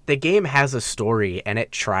the game has a story and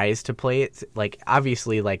it tries to play it like,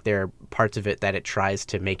 obviously, like there are parts of it that it tries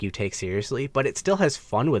to make you take seriously, but it still has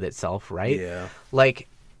fun with itself, right? Yeah. Like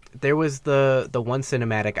there was the one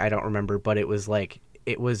cinematic, I don't remember, but it was like,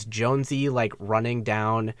 it was Jonesy like running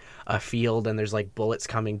down a field and there's like bullets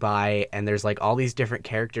coming by and there's like all these different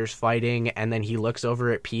characters fighting, and then he looks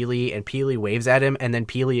over at Peely and Peely waves at him and then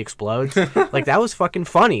Peely explodes. Like that was fucking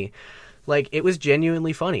funny. Like it was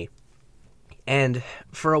genuinely funny. And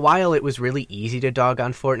for a while it was really easy to dog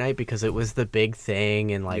on Fortnite because it was the big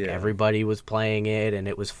thing and like everybody was playing it and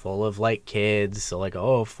it was full of like kids. So like,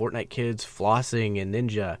 oh, Fortnite kids flossing and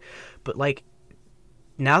ninja. But like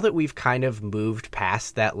now that we've kind of moved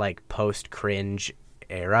past that like post cringe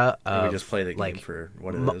era of, we just play the game like, for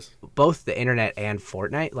what it is. Both the internet and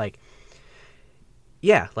Fortnite, like,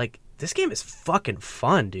 yeah, like this game is fucking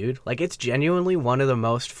fun, dude. Like it's genuinely one of the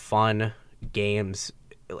most fun games.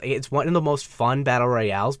 It's one of the most fun battle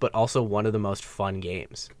royales, but also one of the most fun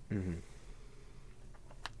games. Mm-hmm.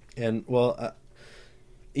 And well,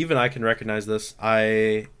 even I can recognize this.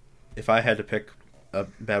 If I had to pick a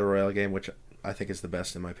battle royale game, which I think is the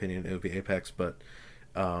best in my opinion, it would be Apex. But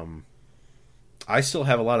I still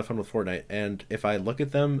have a lot of fun with Fortnite, and if I look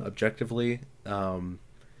at them objectively,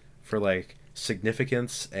 for like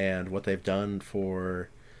significance and what they've done for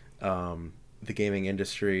the gaming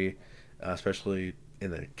industry, especially in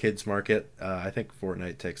the kids market, I think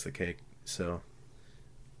Fortnite takes the cake. So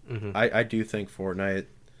I do think Fortnite,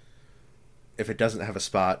 if it doesn't have a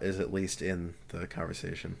spot, is at least in the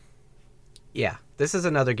conversation. Yeah, this is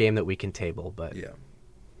another game that we can table, but yeah.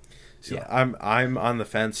 So I'm on the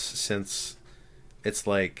fence, since it's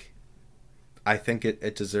like I think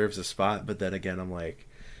it deserves a spot, but then again I'm like,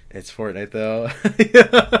 it's Fortnite though.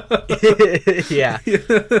 Yeah.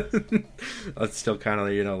 It's still kind of,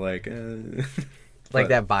 like like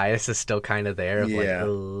that bias is still kind of there. Of Yeah. like,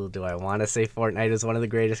 oh, do I want to say Fortnite is one of the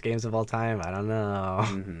greatest games of all time? I don't know.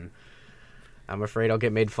 Mm-hmm. I'm afraid I'll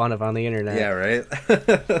get made fun of on the internet. Yeah, right.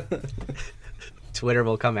 Twitter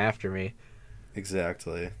will come after me.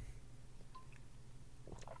 Exactly.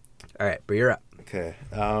 All right, but you're up. Okay.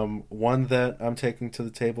 One that I'm taking to the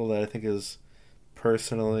table that I think is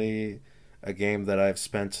personally a game that I've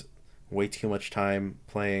spent way too much time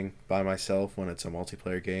playing by myself when it's a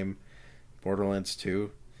multiplayer game, Borderlands 2,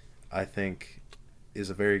 I think is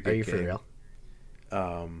a very good game. Are you for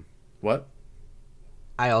real? What?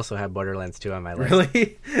 I also have Borderlands 2 on my list.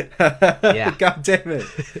 Really? Yeah. God damn it.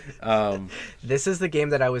 This is the game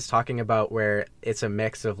that I was talking about where it's a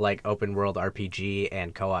mix of like open world RPG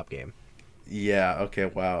and co-op game. Yeah, okay,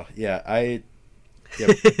 wow. Yeah,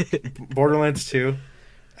 Borderlands 2,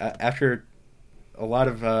 after a lot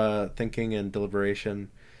of thinking and deliberation,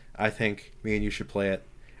 I think me and you should play it.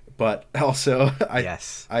 But also, I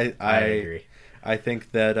agree. I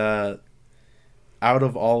think that out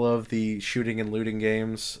of all of the shooting and looting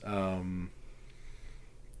games, and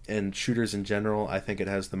shooters in general, I think it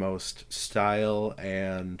has the most style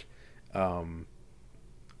and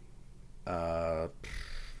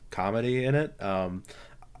comedy in it.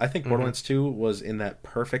 I think Borderlands 2 was in that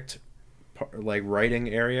perfect like writing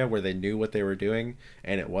area where they knew what they were doing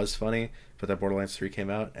and it was funny, but then Borderlands 3 came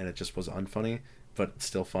out and it just was unfunny, but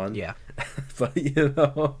still fun. Yeah. But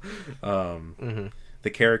the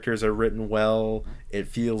characters are written well. It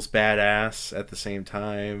feels badass at the same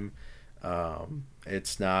time.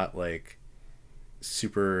 It's not like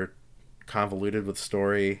super convoluted with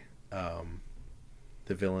story. The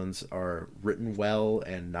villains are written well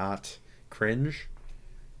and not cringe.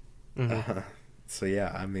 So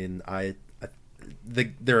yeah, I mean,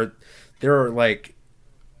 there are like,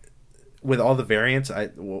 with all the variants,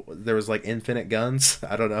 there was like infinite guns.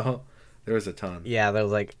 I don't know, there was a ton. Yeah, there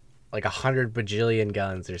was like 100 bajillion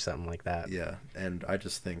guns or something like that. Yeah, and I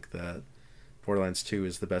just think that Borderlands 2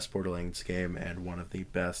 is the best Borderlands game and one of the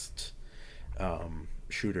best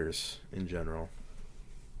shooters in general.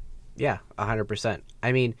 Yeah, 100%.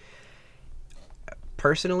 I mean,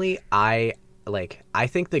 personally, I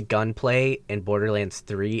think the gunplay in Borderlands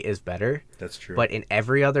 3 is better. That's true. But in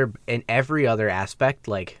every other aspect,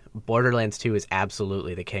 like Borderlands 2 is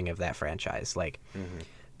absolutely the king of that franchise. Like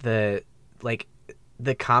the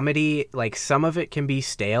comedy, like some of it can be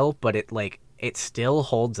stale, but it still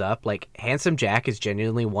holds up. Like Handsome Jack is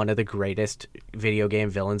genuinely one of the greatest video game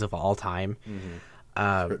villains of all time.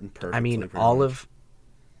 I mean,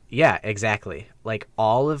 yeah, exactly. Like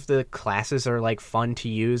all of the classes are like fun to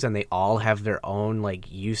use and they all have their own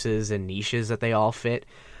like uses and niches that they all fit.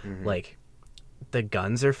 Like the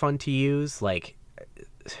guns are fun to use. Like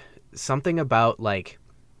something about like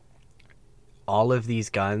all of these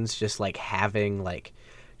guns just like having like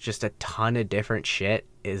just a ton of different shit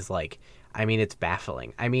is like, I mean, it's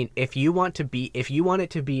baffling. I mean, if you want it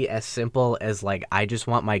to be as simple as like, I just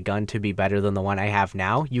want my gun to be better than the one I have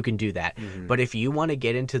now, you can do that. But if you want to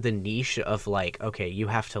get into the niche of like, okay, you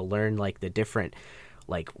have to learn like the different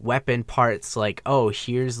like weapon parts, like, oh,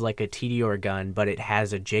 here's like a Tediore gun, but it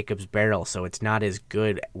has a Jacob's barrel, so it's not as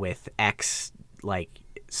good with X like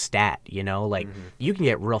stat, you know, like you can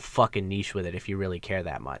get real fucking niche with it if you really care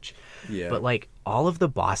that much. Yeah. But like all of the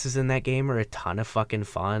bosses in that game are a ton of fucking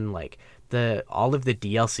fun. Like all of the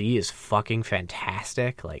DLC is fucking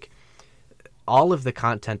fantastic. Like all of the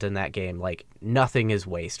content in that game, like nothing is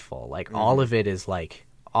wasteful. Like all of it is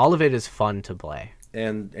fun to play.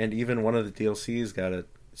 And even one of the DLCs got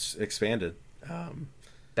expanded.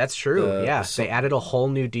 That's true. They added a whole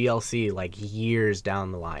new DLC like years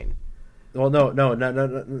down the line. Well, no,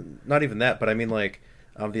 not even that. But I mean, like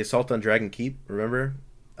the Assault on Dragon Keep. Remember?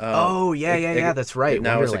 That's right. It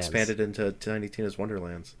now is expanded into Tiny Tina's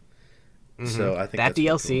Wonderlands. So I think that that's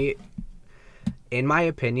DLC, cool. In my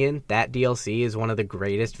opinion, that DLC is one of the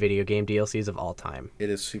greatest video game DLCs of all time. It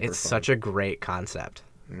is super. It's fun. such a great concept.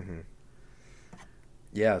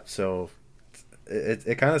 Yeah, so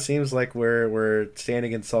it kind of seems like we're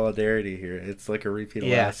standing in solidarity here. It's like a repeat of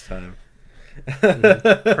last time.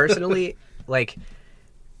 Personally, like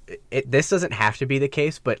this doesn't have to be the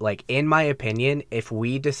case, but like in my opinion, if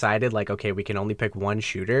we decided like, okay, we can only pick one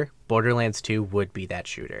shooter, Borderlands 2 would be that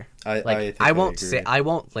shooter. I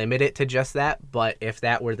won't limit it to just that, but if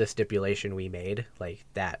that were the stipulation we made, like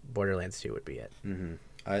that Borderlands 2 would be it.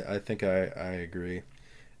 I think I agree.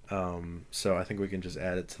 So I think we can just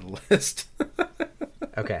add it to the list.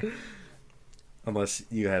 Okay. Unless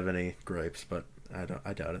you have any gripes, but I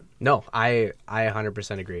doubt it. No, I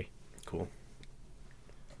 100% agree. Cool.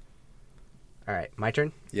 All right, my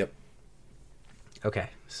turn? Yep. Okay,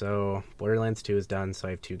 so Borderlands 2 is done, so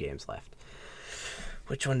I have 2 games left.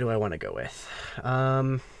 Which one do I want to go with?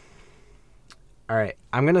 All right,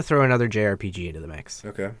 I'm going to throw another JRPG into the mix.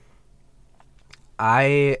 Okay.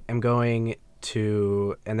 I am going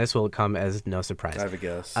to, and this will come as no surprise. I have a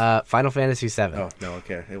guess. Final Fantasy VII. Oh, no,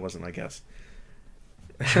 okay. It wasn't my guess.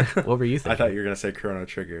 What were you thinking? I thought you were going to say Chrono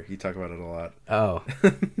Trigger. You talk about it a lot. Oh,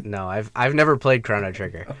 no, I've never played Chrono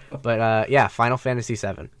Trigger. But yeah, Final Fantasy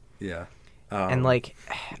VII. Yeah. And like,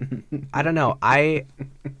 I don't know. I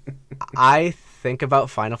think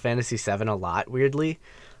about Final Fantasy VII a lot, weirdly.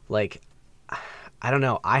 Like, I don't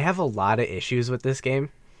know. I have a lot of issues with this game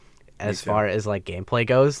as far as like gameplay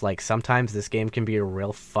goes. Like, sometimes this game can be a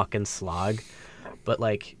real fucking slog. But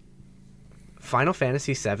like, Final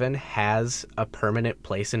Fantasy VII has a permanent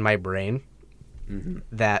place in my brain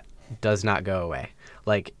that does not go away.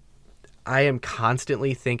 Like, I am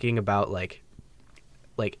constantly thinking about like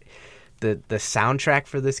the soundtrack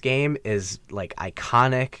for this game is like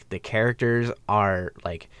iconic. The characters are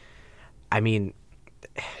like, I mean,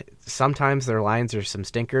 sometimes their lines are some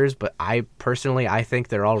stinkers, but I think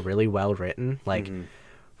they're all really well written. Like,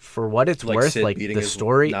 for what it's worth, Sid like beating the his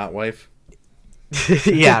story, not wife.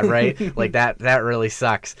 yeah, right. Like that really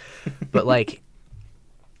sucks. But like,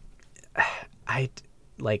 I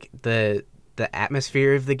like the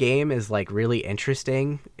atmosphere of the game is like really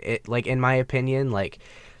interesting. It, like, in my opinion, like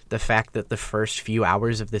the fact that the first few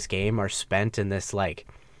hours of this game are spent in this like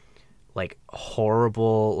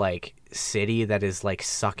horrible like city that is like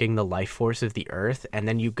sucking the life force of the earth, and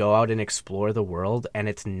then you go out and explore the world and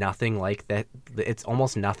it's nothing like that. It's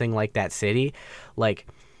almost nothing like that city. Like,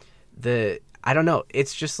 I don't know.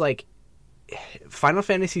 It's just like Final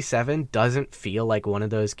Fantasy VII doesn't feel like one of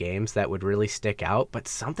those games that would really stick out, but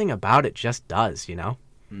something about it just does, you know?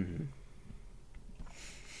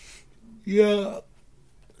 Yeah.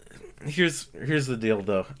 Here's the deal,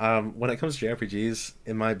 though. When it comes to RPGs,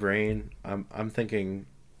 in my brain, I'm thinking,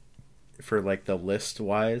 for like the list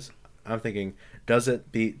wise, I'm thinking, does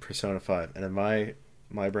it beat Persona 5? And in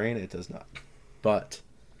my brain, it does not. But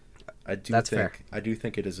I do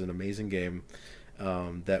think it is an amazing game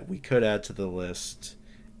that we could add to the list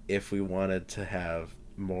if we wanted to have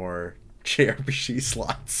more JRPG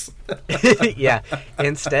slots. Yeah.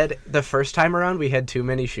 Instead, the first time around we had too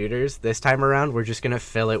many shooters. This time around we're just gonna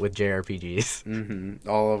fill it with JRPGs.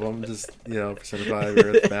 All of them, just Persona 5,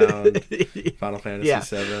 Earthbound, Final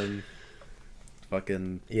Fantasy VII.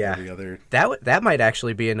 Fucking every other. That might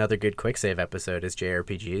actually be another good quick save episode, is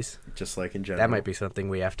JRPGs. Just like in general. That might be something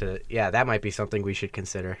we have to. Yeah, that might be something we should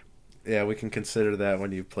consider. Yeah, we can consider that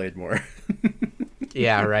when you've played more.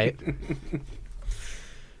 Yeah, right.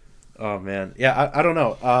 Oh man, yeah, I don't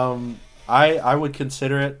know. I would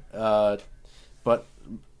consider it, but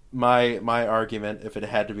my argument, if it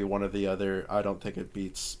had to be one or the other, I don't think it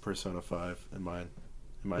beats Persona 5 in mine.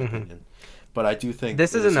 in my opinion. But I do think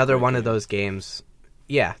This is another one of game. those games.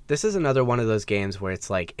 Yeah, this is another one of those games where it's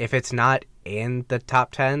like, if it's not in the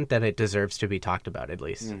top 10, then it deserves to be talked about at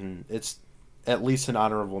least. It's at least an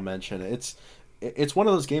honorable mention. It's one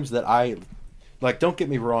of those games that I like. Don't get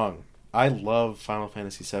me wrong, I love Final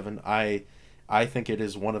Fantasy VII. I think it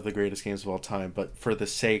is one of the greatest games of all time. But for the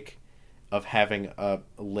sake of having a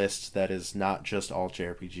list that is not just all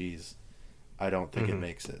JRPGs, I don't think it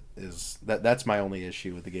makes it. That's my only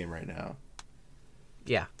issue with the game right now.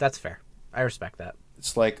 Yeah, that's fair. I respect that.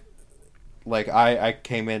 It's like I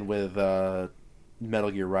came in with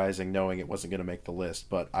Metal Gear Rising knowing it wasn't going to make the list,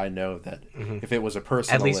 but I know that if it was a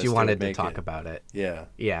personal At least list, you it wanted would to make talk it. about it. Yeah.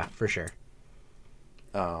 Yeah, for sure.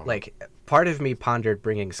 Like Part of me pondered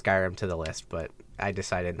bringing Skyrim to the list, but I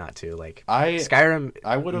decided not to. I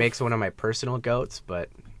Skyrim makes one of my personal goats, but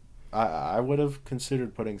I would have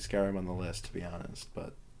considered putting Skyrim on the list, to be honest,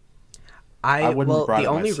 but I wouldn't have brought the it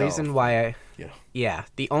only myself. reason why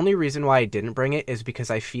the only reason why I didn't bring it is because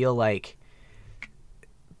I feel like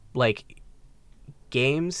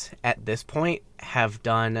games at this point have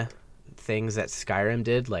done things that Skyrim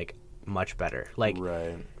did much better.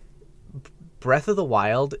 Right. Breath of the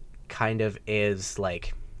Wild kind of is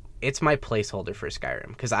it's my placeholder for Skyrim,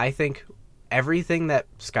 because I think everything that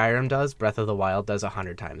Skyrim does, Breath of the Wild does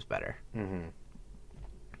 100 times better.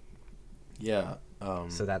 Yeah.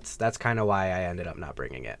 So that's kind of why I ended up not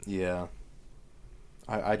bringing it. Yeah.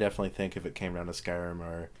 I definitely think if it came down to Skyrim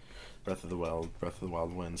or Breath of the Wild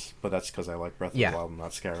wins. But that's because I like Breath of the Wild and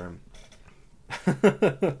not Skyrim.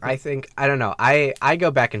 I don't know. I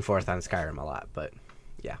go back and forth on Skyrim a lot, but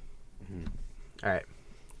yeah. All right.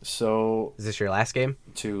 So is this your last game?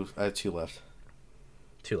 I have 2 left.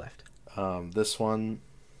 2 left. This one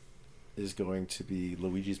is going to be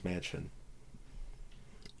Luigi's Mansion.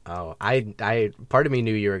 Oh, I part of me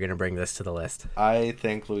knew you were going to bring this to the list. I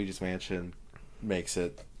think Luigi's Mansion makes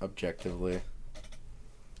it objectively.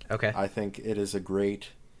 Okay. I think it is a great...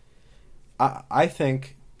 I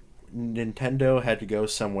think Nintendo had to go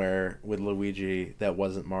somewhere with Luigi that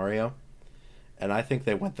wasn't Mario. And I think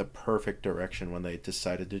they went the perfect direction when they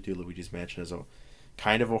decided to do Luigi's Mansion as a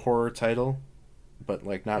kind of a horror title, but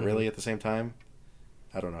not really at the same time.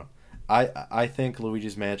 I don't know. I think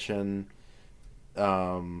Luigi's Mansion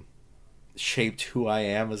shaped who I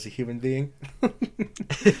am as a human being.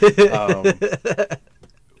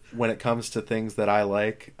 When it comes to things that I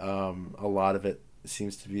like, a lot of it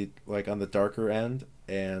seems to be on the darker end,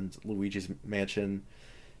 and Luigi's Mansion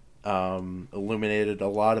illuminated a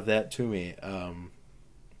lot of that to me.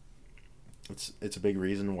 It's a big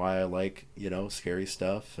reason why I like scary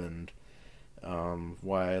stuff, and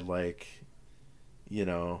why I like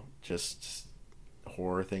just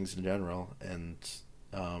horror things in general, and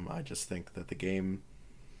I just think that the game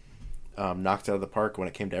knocked out of the park when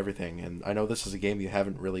it came to everything. And I know this is a game you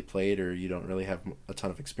haven't really played or you don't really have a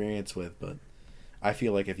ton of experience with, but I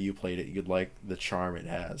feel like if you played it, you'd like the charm it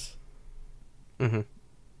has. That's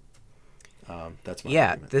my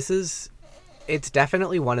argument. It's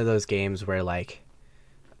definitely one of those games where I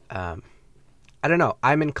don't know,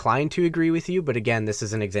 I'm inclined to agree with you, but again, this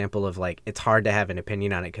is an example of it's hard to have an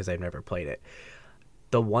opinion on it because I've never played it.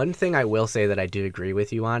 The one thing I will say that I do agree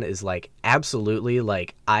with you on is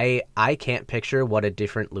absolutely I can't picture what a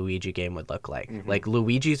different Luigi game would look like.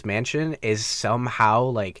 Luigi's Mansion is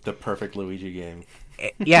somehow the perfect Luigi game.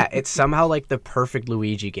 It's somehow the perfect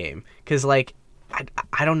Luigi game, because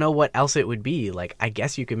I don't know what else it would be. I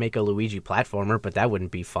guess you could make a Luigi platformer, but that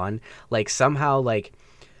wouldn't be fun. Somehow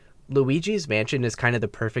Luigi's Mansion is kind of the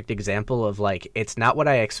perfect example of it's not what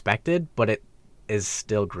I expected, but it is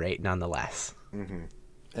still great nonetheless.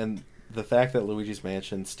 And the fact that Luigi's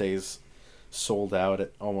Mansion stays sold out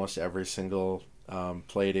at almost every single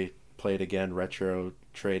play it again retro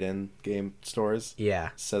trade-in game stores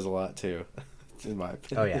says a lot too, in my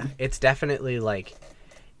opinion. Oh yeah, it's definitely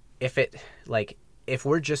if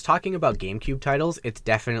we're just talking about GameCube titles, it's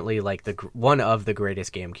definitely one of the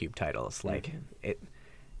greatest GameCube titles.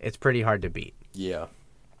 It's pretty hard to beat. Yeah.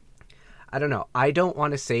 I don't know. I don't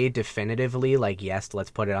want to say definitively yes, let's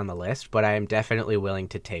put it on the list, but I am definitely willing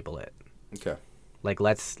to table it. Okay.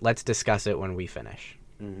 Let's discuss it when we finish.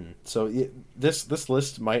 So this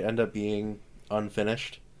list might end up being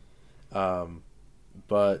unfinished,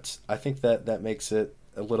 but I think that makes it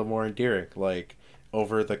a little more endearing.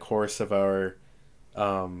 Over the course of our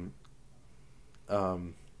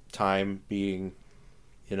time being,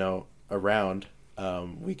 around,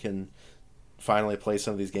 we can finally play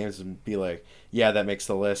some of these games and be yeah, that makes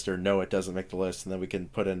the list, or no, it doesn't make the list, and then we can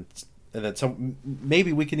put in, and then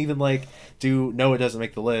maybe we can even do no, it doesn't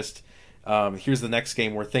make the list. Here's the next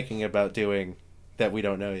game we're thinking about doing that we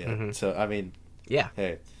don't know yet. Mm-hmm. So I mean, Yeah.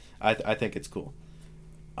 hey, I think it's cool.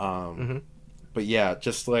 Mm-hmm. But yeah,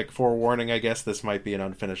 just like forewarning, I guess this might be an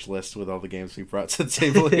unfinished list with all the games we brought to the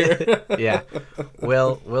table here. Yeah.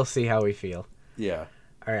 We'll see how we feel. Yeah.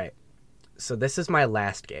 All right. So this is my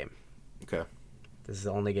last game. Okay. This is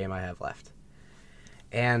the only game I have left.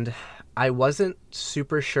 And I wasn't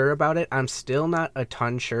super sure about it. I'm still not a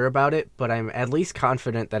ton sure about it, but I'm at least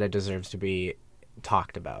confident that it deserves to be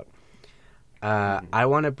talked about. I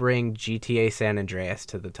want to bring GTA San Andreas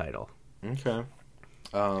to the title. Okay.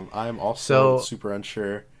 I'm also So, super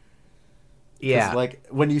unsure. Yeah. Like,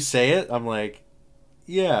 when you say it, I'm like,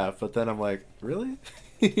 yeah, but then I'm like, really?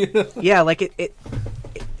 Yeah, like it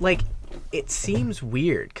like it seems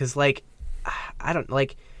weird because like I don't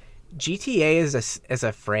like GTA as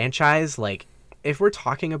a franchise. Like if we're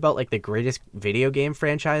talking about like the greatest video game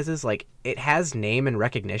franchises, like it has name and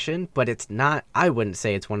recognition, but it's not. I wouldn't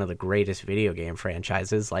say it's one of the greatest video game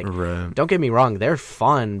franchises. Like, Right. don't get me wrong, they're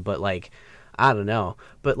fun, but like I don't know.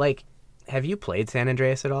 But like, have you played San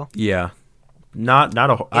Andreas at all? Yeah. Not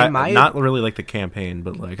really like the campaign,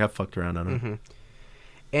 but like I fucked around on it. Mm-hmm.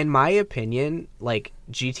 In my opinion, like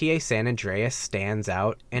GTA San Andreas stands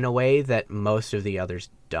out in a way that most of the others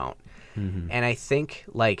don't. Mm-hmm. And I think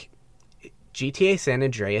like GTA San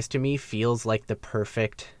Andreas to me feels like the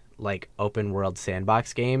perfect like open world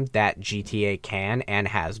sandbox game that GTA can and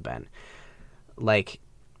has been. Like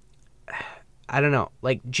I don't know.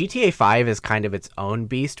 Like GTA 5 is kind of its own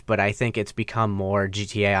beast, but I think it's become more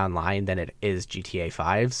GTA Online than it is GTA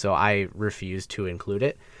 5, so I refuse to include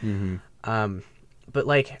it. Mm-hmm. But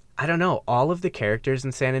like I don't know, all of the characters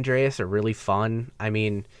in San Andreas are really fun. I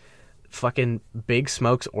mean, fucking Big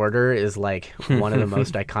Smoke's order is like one of the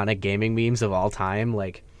most iconic gaming memes of all time.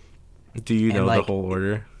 Like, do you know like, the whole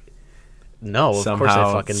order? No, of course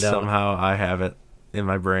I fucking don't. Somehow I have it in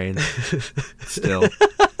my brain still.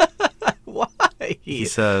 Why? He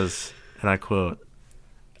says, and I quote,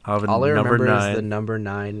 "I'll have a all I number remember 9, is the number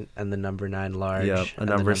 9 and the number 9 large. yep, a and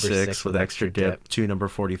number the 6 with extra dip, 2 number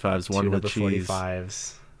 45s, 1 with cheese,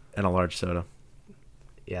 45s, and a large soda."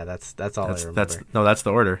 Yeah, that's all I remember. That's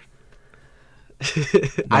the order.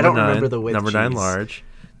 I don't remember the with number cheese. 9 large,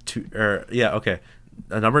 okay.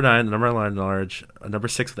 A number 9, a number 9 large, a number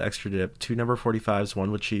 6 with extra dip, 2 number 45s,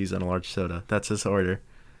 1 with cheese, and a large soda. That's his order.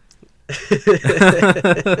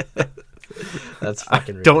 That's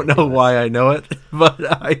fucking ridiculous. Don't know why I know it,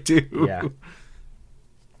 but I do. Yeah.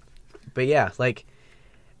 But yeah, like,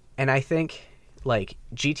 and I think like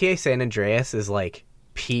GTA San Andreas is like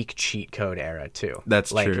peak cheat code era too.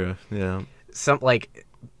 That's like, true. Yeah. Some like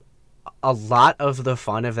a lot of the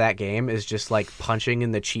fun of that game is just like punching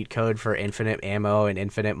in the cheat code for infinite ammo and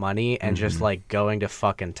infinite money and just like going to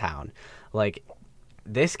fucking town. Like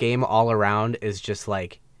this game all around is just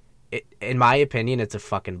like in my opinion, it's a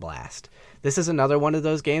fucking blast. This is another one of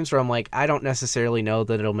those games where I'm like, I don't necessarily know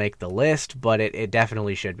that it'll make the list, but it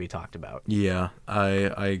definitely should be talked about. Yeah, I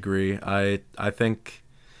agree. I think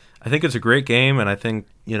it's a great game, and I think,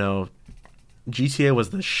 you know, GTA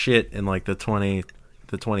was the shit in like the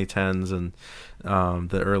 2010s and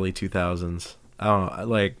the early 2000s. I don't know,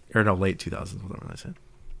 like, or no, late 2000s, whatever I said.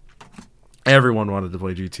 Everyone wanted to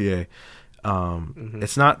play GTA.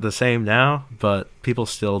 It's not the same now, but people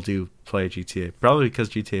still do play GTA. Probably because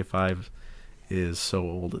GTA 5 is so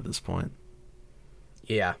old at this point.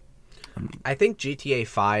 Yeah. I think GTA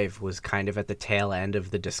 5 was kind of at the tail end of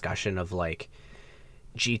the discussion of like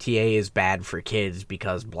GTA is bad for kids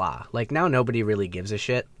because blah. Like now nobody really gives a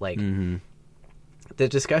shit. Like the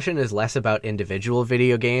discussion is less about individual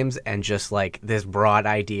video games and just like this broad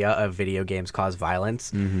idea of video games cause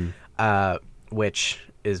violence, which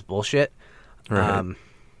is bullshit. Right.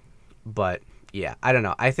 But yeah, I don't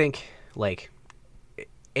know. I think like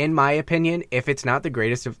in my opinion, if it's not the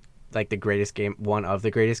greatest of like the greatest game, one of the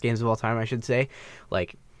greatest games of all time, I should say,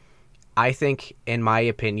 like I think in my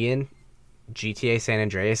opinion, GTA San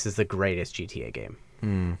Andreas is the greatest GTA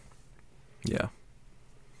game. Yeah.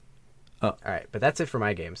 All right, but that's it for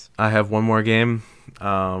my games. I have one more game.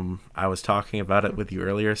 I was talking about it with you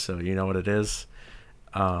earlier, so you know what it is.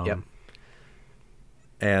 Yep.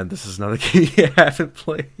 And this is another game you haven't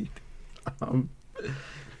played.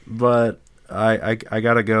 But I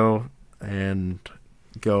gotta go and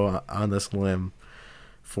go on this limb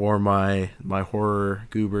for my horror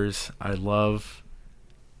goobers. I love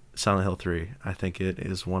Silent Hill 3. I think it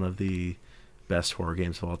is one of the best horror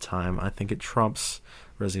games of all time. I think it trumps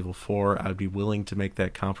Resident Evil 4. I'd be willing to make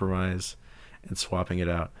that compromise and swapping it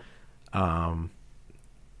out.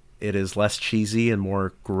 It is less cheesy and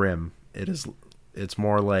more grim. It's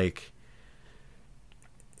more like,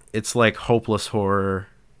 it's like hopeless horror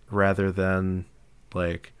rather than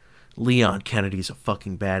like Leon Kennedy's a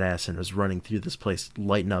fucking badass and is running through this place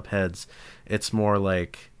lighting up heads. It's more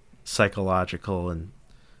like psychological and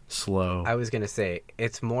slow. I was gonna say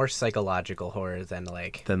it's more psychological horror than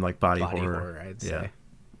body horror. I'd say.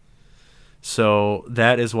 So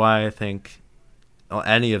that is why I think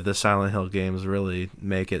any of the Silent Hill games really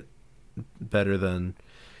make it better than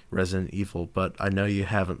Resident Evil. But I know you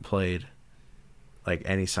haven't played like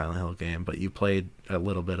any Silent Hill game, but you played a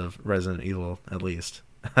little bit of Resident Evil at least.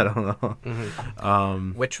 I don't know.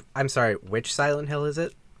 Mm-hmm. Which Silent Hill is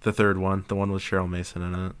it? The third one, the one with Cheryl Mason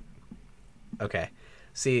in it. Okay.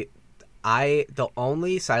 See, the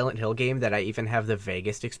only Silent Hill game that I even have the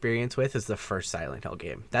vaguest experience with is the first Silent Hill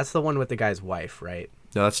game. That's the one with the guy's wife, right?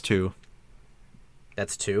 No, that's 2.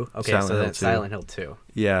 That's 2? Okay, Silent so Hill that's 2. Because Silent Hill 2.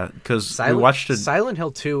 Yeah, because we watched it. Silent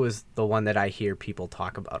Hill 2 is the one that I hear people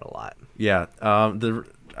talk about a lot. Yeah,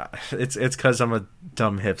 it's because I'm a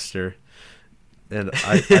dumb hipster, and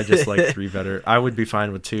I just like 3 better. I would be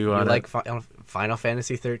fine with 2 You on like it. Final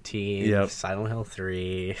Fantasy 13, Yep. Silent Hill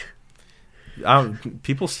 3.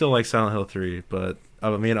 People still like Silent Hill 3, but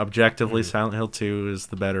I mean, objectively, Silent Hill 2 is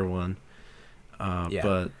the better one. Yeah.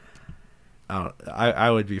 But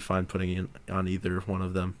I would be fine putting in on either one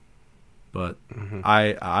of them. But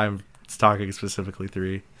I'm talking specifically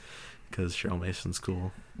 3 because Cheryl Mason's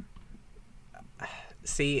cool.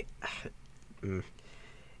 See,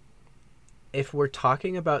 if we're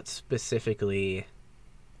talking about specifically...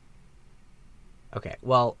 Okay,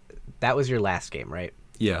 well, that was your last game, right?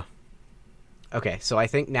 Yeah. Okay, so I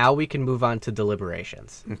think now we can move on to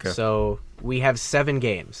deliberations. Okay. So we have 7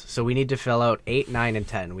 games, so we need to fill out 8, 9, and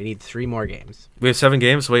 10. We need 3 more games. We have 7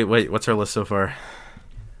 games? Wait, what's our list so far?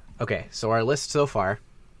 Okay, so our list so far: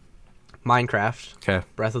 Minecraft, Okay.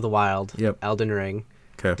 Breath of the Wild, Yep. Elden Ring,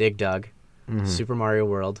 Okay. Dig Dug, Super Mario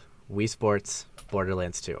World, Wii Sports,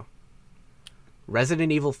 Borderlands 2.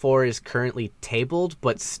 Resident Evil 4 is currently tabled,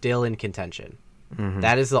 but still in contention.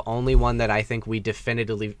 That is the only one that I think we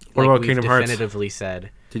definitively... What about Kingdom Hearts? Definitively said...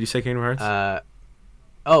 Did you say Kingdom Hearts?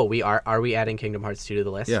 We are. Are we adding Kingdom Hearts 2 to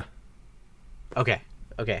the list? Yeah. Okay.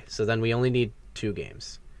 So then we only need 2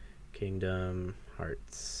 games. Kingdom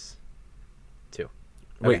Hearts 2.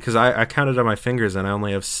 Wait, because I counted on my fingers and I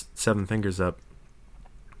only have 7 fingers up.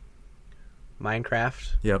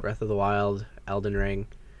 Minecraft, Yep. Breath of the Wild, Elden Ring,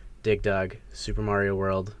 Dig Dug, Super Mario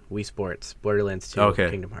World, Wii Sports, Borderlands 2, Okay.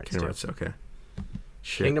 Kingdom Hearts 2. Kingdom Hearts, okay.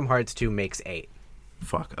 Shit. Kingdom Hearts 2 makes 8.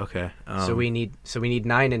 Fuck, okay. So we need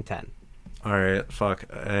 9 and 10. Alright, fuck.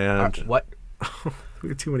 And... What? we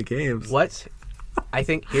have too many games. What? I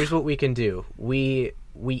think here's what we can do. We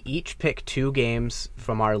each pick 2 games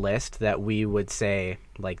from our list that we would say,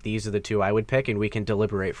 like, these are the 2 I would pick, and we can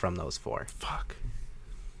deliberate from those 4. Fuck.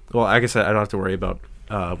 Well, I guess I don't have to worry about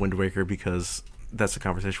Wind Waker because that's a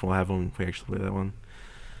conversation we'll have when we actually play that one.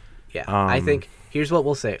 Yeah, I think here's what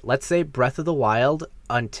we'll say. Let's say Breath of the Wild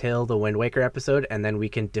until the Wind Waker episode, and then we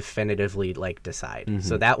can definitively like decide.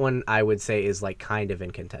 So that one I would say is like kind of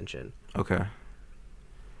in contention. Okay.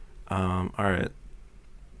 All right.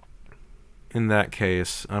 In that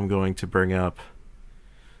case, I'm going to bring up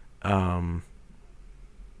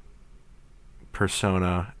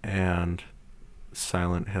Persona and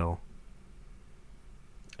Silent Hill.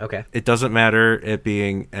 Okay. It doesn't matter it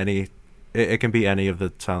being any... It can be any of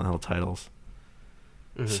the Silent Hill titles.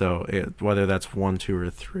 So whether that's 1, 2, or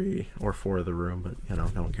 3, or 4 of the room, but no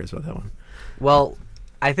one cares about that one. Well,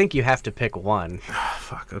 I think you have to pick one.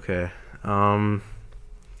 Fuck. Okay.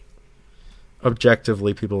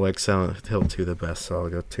 Objectively, people like Silent Hill 2 the best, so I'll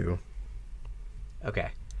go 2.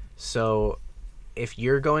 Okay. So, if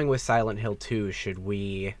you're going with Silent Hill 2, should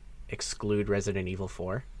we exclude Resident Evil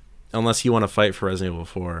 4? Unless you want to fight for Resident Evil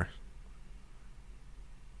 4.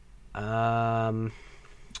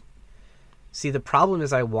 See, the problem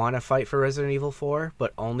is I want to fight for Resident Evil 4,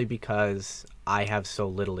 but only because I have so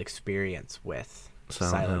little experience with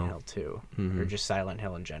Silent Hill 2, or just Silent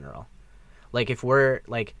Hill in general. Like, if we're,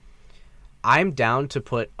 like, I'm down to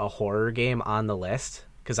put a horror game on the list,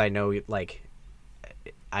 because I know, like,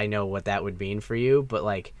 I know what that would mean for you, but,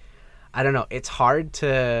 like, I don't know, it's hard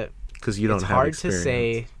to... Because you don't have experience. To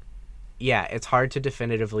say... Yeah, it's hard to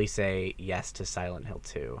definitively say yes to Silent Hill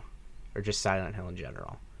 2, or just Silent Hill in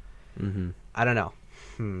general. I don't know.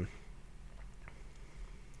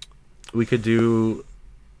 We could do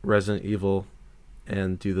Resident Evil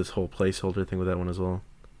and do this whole placeholder thing with that one as well.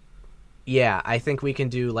 Yeah, I think we can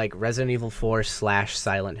do like Resident Evil 4 /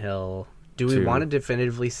 Silent Hill. Do we 2. want to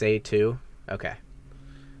definitively say 2? Okay.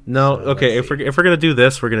 No, So, okay. let's If we're gonna do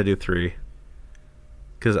this, we're gonna do 3.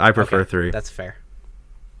 Because I prefer 3. That's fair.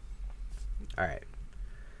 All right.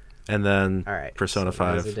 And then All right. Persona so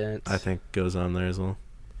 5, Resident, I think, goes on there as well.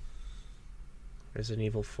 Resident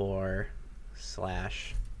Evil 4 /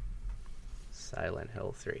 Silent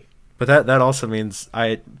Hill 3. But that also means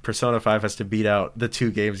Persona 5 has to beat out the 2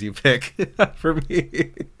 games you pick for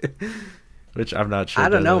me. Which I'm not sure. I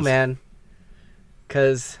don't know, man.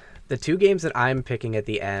 Because the 2 games that I'm picking at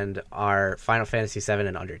the end are Final Fantasy VII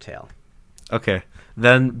and Undertale. Okay.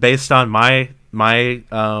 Then based on my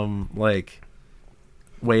like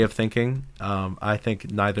way of thinking, I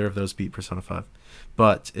think neither of those beat Persona 5.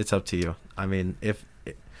 But it's up to you. I mean, if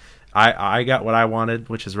I got what I wanted,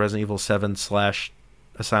 which is Resident Evil 7 /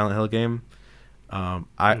 a Silent Hill game,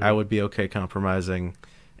 I would be okay compromising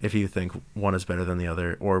if you think one is better than the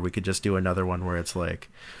other, or we could just do another one where it's like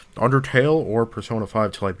Undertale or Persona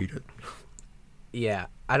 5 till I beat it. Yeah,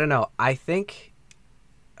 I don't know. I think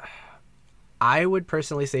I would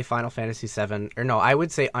personally say Final Fantasy VII, or no, I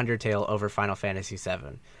would say Undertale over Final Fantasy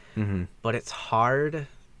VII. Mm-hmm. But it's hard.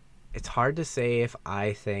 It's hard to say if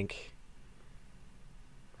I think.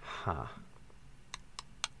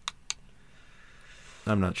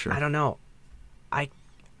 I'm not sure. I don't know.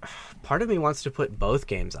 Part of me wants to put both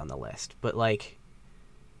games on the list, but like,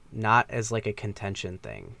 not as like a contention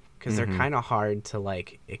thing, because they're kind of hard to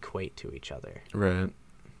like equate to each other. Right.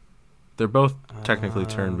 They're both technically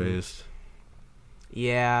turn-based.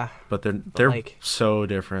 Yeah. But they're like, so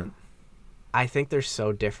different. I think they're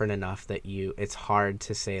so different enough that it's hard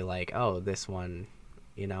to say like, oh, this one,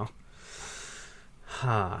 you know.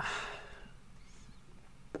 I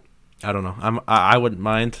don't know. I wouldn't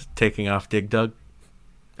mind taking off Dig Dug.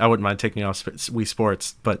 I wouldn't mind taking off Wii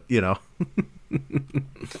Sports, but you know.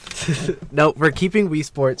 No, we're keeping Wii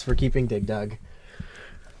Sports. We're keeping Dig Dug.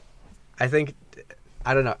 I think,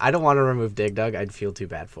 I don't know. I don't want to remove Dig Dug. I'd feel too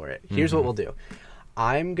bad for it. Here's what we'll do.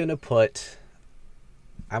 I'm gonna pull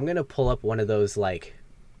up one of those like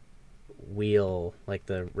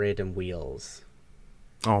the random wheels.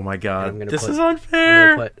 Oh my god, this is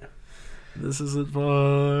unfair. This isn't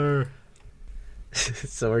fair.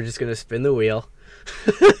 So we're just gonna spin the wheel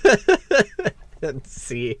and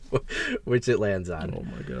see which it lands on. Oh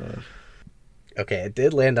my god. Okay, it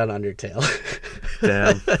did land on Undertale.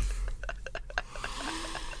 Damn.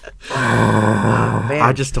 Man.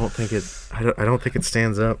 I just don't think it. I don't think it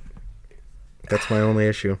stands up. That's my only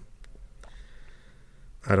issue.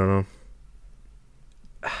 I don't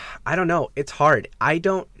know. It's hard.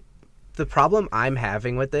 The problem I'm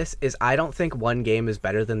having with this is I don't think one game is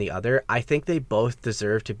better than the other. I think they both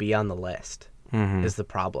deserve to be on the list, is the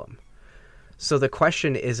problem. So the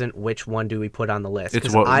question isn't which one do we put on the list.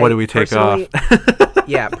 It's what do we take off?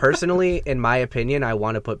 Yeah, personally, in my opinion, I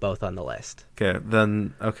want to put both on the list.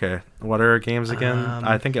 Okay. What are our games again?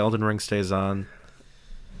 I think Elden Ring stays on.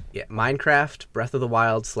 Yeah, Minecraft, Breath of the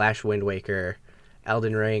Wild / Wind Waker,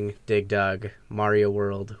 Elden Ring, Dig Dug, Mario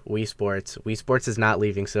World, Wii Sports. Wii Sports is not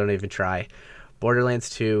leaving, so don't even try. Borderlands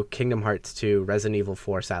 2, Kingdom Hearts 2, Resident Evil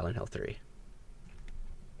 4, Silent Hill 3.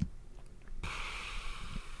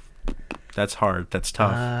 That's hard. That's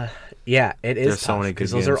tough. Yeah, it is. There's so many good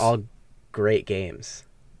because games. those are all great games.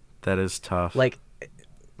 That is tough. Like,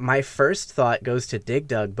 my first thought goes to Dig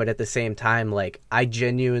Dug, but at the same time, like, I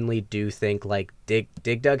genuinely do think like Dig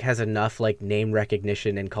Dug has enough like name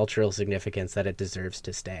recognition and cultural significance that it deserves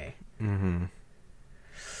to stay. Mm-hmm.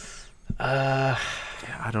 Yeah,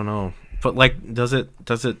 I don't know, but like, is it?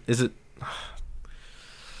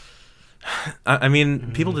 I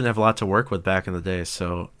mean, people didn't have a lot to work with back in the day,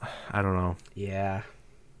 so I don't know. Yeah.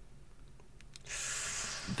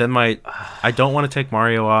 Then I don't want to take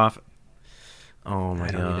Mario off. Oh my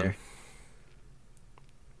I don't god. either.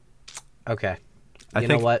 Okay. I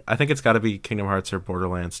know what? I think it's got to be Kingdom Hearts or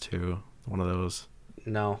Borderlands 2. One of those.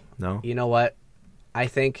 No. No? You know what? I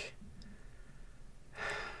think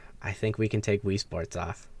we can take Wii Sports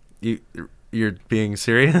off. You're being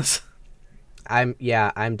serious? I'm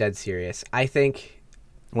dead serious. I think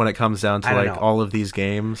when it comes down to like know. all of these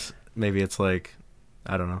games, maybe it's like,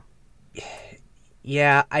 I don't know.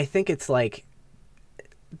 Yeah, I think it's like,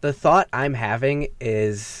 the thought I'm having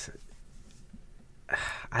is,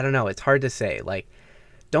 I don't know, it's hard to say. Like,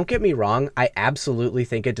 don't get me wrong, I absolutely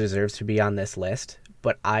think it deserves to be on this list,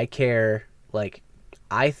 but I think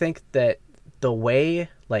that the way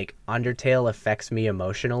like Undertale affects me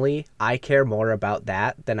emotionally, I care more about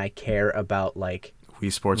that than I care about like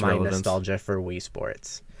Wii Sports my relevance. Nostalgia for Wii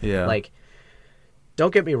Sports. Yeah. Like,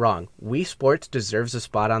 don't get me wrong, Wii Sports deserves a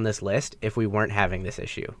spot on this list if we weren't having this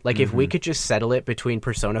issue. Like, if we could just settle it between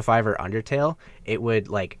Persona 5 or Undertale, it would,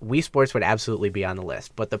 like, Wii Sports would absolutely be on the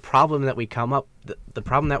list. But the problem that the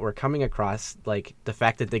problem that we're coming across, like, the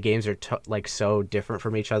fact that the games are, like, so different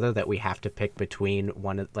from each other that we have to pick between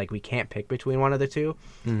we can't pick between one of the two.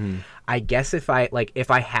 Mm-hmm. I guess if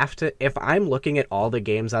I'm looking at all the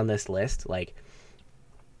games on this list, like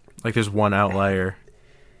there's one outlier.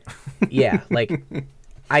 Yeah, like,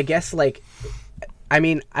 I guess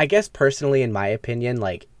personally, in my opinion,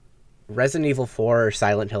 like, Resident Evil 4 or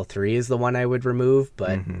Silent Hill 3 is the one I would remove,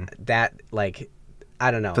 but that, like, I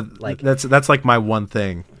don't know. Like, that's like my one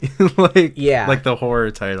thing. Like, yeah. Like the horror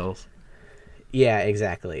titles. Yeah,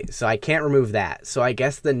 exactly. So I can't remove that. So I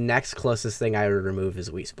guess the next closest thing I would remove is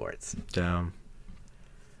Wii Sports. Damn.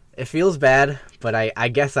 It feels bad, but I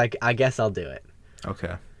guess I'll do it.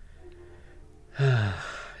 Okay.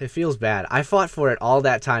 It feels bad. I fought for it all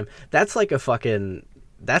that time. That's like a fucking...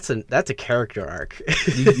 That's a character arc.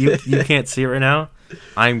 you can't see it right now?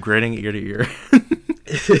 I'm grinning ear to ear.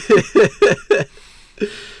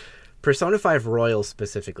 Persona 5 Royal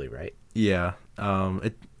specifically, right? Yeah. I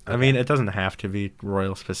mean, it doesn't have to be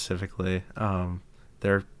Royal specifically.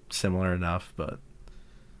 They're similar enough, but...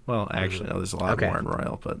 Well, actually, no, there's a lot more in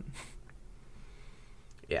Royal, but...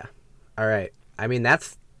 Yeah. All right. I mean,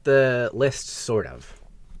 that's the list, sort of.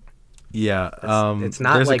 Yeah, it's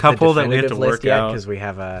not there's like a couple the that we have to work yet out because we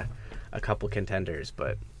have a couple contenders,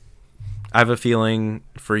 but I have a feeling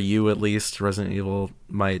for you at least, Resident Evil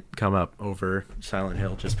might come up over Silent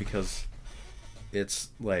Hill just because it's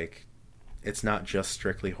like it's not just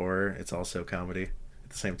strictly horror; it's also comedy at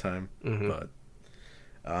the same time. But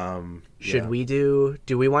should we do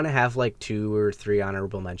we want to have like 2 or 3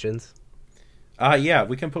 honorable mentions? Yeah,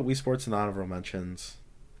 we can put Wii Sports in honorable mentions.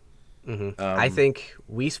 I think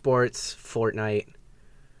Wii Sports, Fortnite,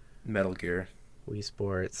 Metal Gear, Wii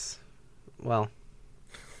Sports. Well,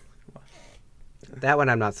 that one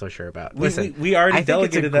I'm not so sure about. Listen, we already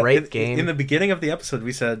delegated that great game. In the beginning of the episode.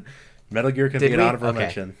 We said Metal Gear can be an honorable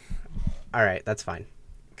mention. All right, that's fine.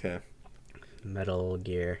 Okay. Metal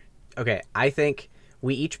Gear. Okay, I think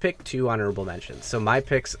we each picked 2 honorable mentions. So my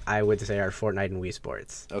picks, I would say, are Fortnite and Wii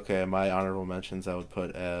Sports. Okay, my honorable mentions I would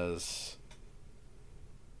put as...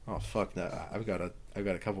 Oh fuck! No, I've got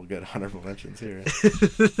a couple good honorable mentions here.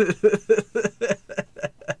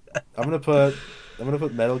 I'm gonna put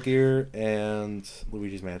Metal Gear and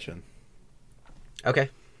Luigi's Mansion. Okay,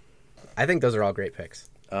 I think those are all great picks.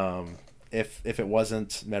 If it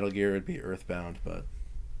wasn't Metal Gear, it'd be Earthbound, but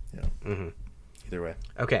either way.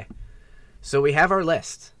 Okay, so we have our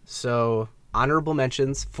list. So honorable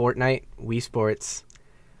mentions: Fortnite, Wii Sports,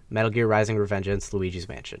 Metal Gear Rising: Revengeance, Luigi's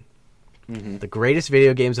Mansion. The greatest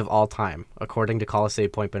video games of all time, according to Call a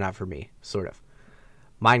Save Point, but not for me, sort of.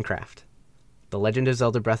 Minecraft, The Legend of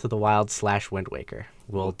Zelda Breath of the Wild / Wind Waker.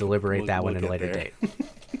 We'll deliberate that one at a later date.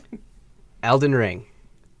 Elden Ring,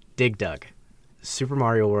 Dig Dug, Super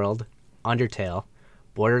Mario World, Undertale,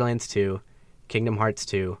 Borderlands 2, Kingdom Hearts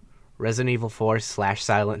 2, Resident Evil 4 /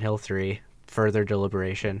 Silent Hill 3, further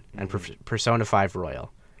deliberation, and Persona 5 Royal.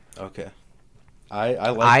 Okay.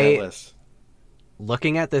 I like that list.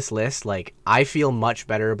 Looking at this list, like, I feel much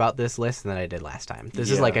better about this list than I did last time.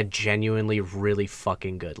 This is like a genuinely really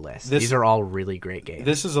fucking good list. These are all really great games.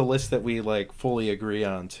 This is a list that we like fully agree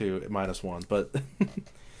on too, -1, but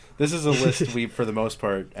this is a list we for the most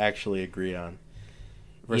part actually agree on.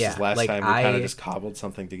 Versus last time we kind of just cobbled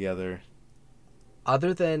something together.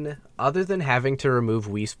 Other than having to remove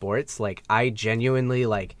Wii Sports, like, I genuinely,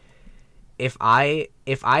 like, if I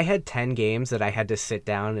had 10 games that I had to sit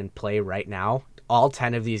down and play right now, all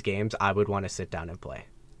 10 of these games I would want to sit down and play.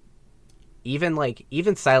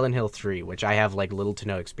 Even Silent Hill 3, which I have like little to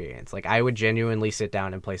no experience. Like, I would genuinely sit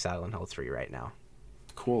down and play Silent Hill 3 right now.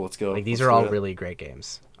 Cool, let's go. Like, these are all really great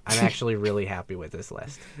games. I'm actually really happy with this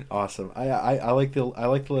list. Awesome. I like the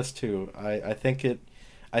list too. I think it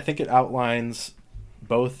outlines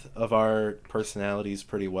both of our personalities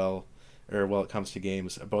pretty well, or well, it comes to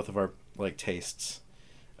games, both of our like tastes.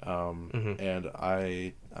 And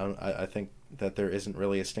I think that there isn't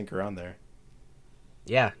really a stinker on there.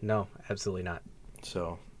 Yeah, no, absolutely not.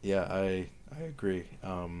 So yeah, I agree.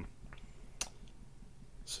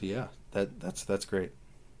 So yeah, that's great.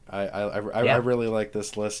 I really like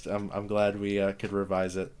this list. I'm glad we could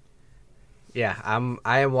revise it. Yeah,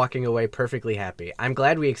 I am walking away perfectly happy. I'm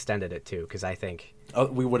glad we extended it too, because I think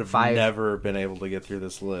we would have never been able to get through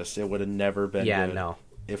this list. It would have never been good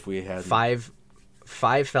if we had 5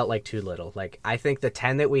 felt like too little. Like, I think the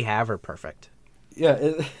 10 that we have are perfect.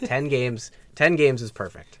 Yeah, 10 games is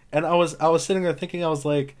perfect. And I was sitting there thinking, I was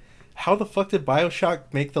like, how the fuck did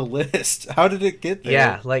BioShock make the list? How did it get there?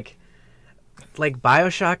 Yeah, like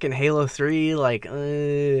BioShock and Halo 3, like,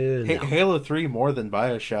 no. Halo 3 more than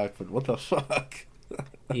BioShock, but what the fuck?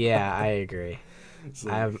 Yeah, I agree.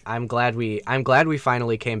 Like, I'm glad we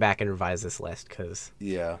finally came back and revised this list, because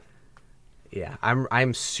yeah. yeah,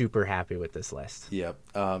 I'm super happy with this list. Yep.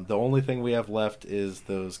 The only thing we have left is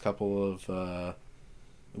those couple of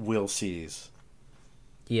we'll sees.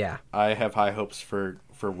 Yeah, I have high hopes for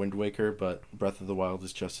Wind Waker, but Breath of the Wild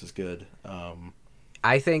is just as good.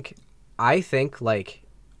 I think like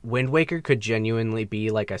Wind Waker could genuinely be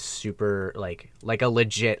like a super like a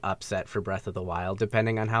legit upset for Breath of the Wild,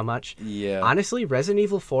 depending on how much. Yeah. Honestly, Resident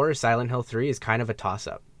Evil 4 or Silent Hill 3 is kind of a toss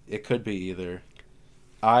up. It could be either.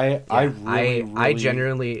 I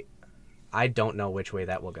genuinely I don't know which way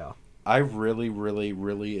that will go. I really, really,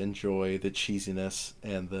 really enjoy the cheesiness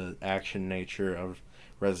and the action nature of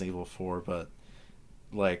Resident Evil 4, but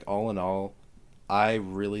like all in all, I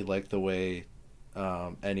really like the way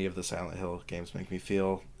any of the Silent Hill games make me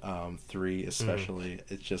feel. 3 especially.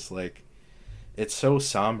 It's just like it's so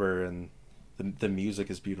somber and the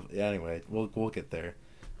music is beautiful. Anyway, we'll get there.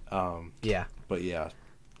 Yeah. But yeah.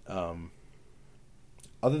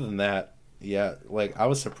 Other than that, yeah, like I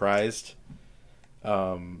was surprised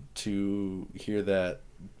to hear that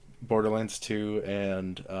Borderlands 2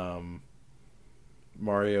 and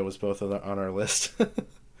Mario was both on our list.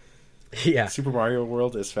 Yeah. Super Mario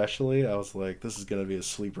World especially, I was like, this is going to be a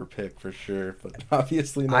sleeper pick for sure, but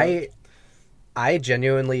obviously not. I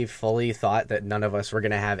genuinely fully thought that none of us were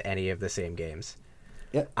going to have any of the same games.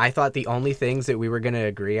 Yeah. I thought the only things that we were going to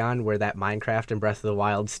agree on were that Minecraft and Breath of the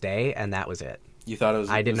Wild stay, and that was it. You thought it was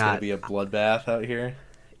going to be a bloodbath out here?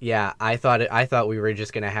 Yeah, I thought we were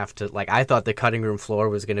just going to have to, like, I thought the cutting room floor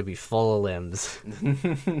was going to be full of limbs.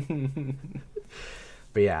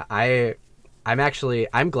 But yeah,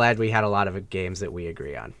 I'm glad we had a lot of games that we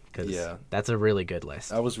agree on, because that's a really good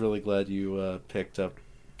list. I was really glad you picked up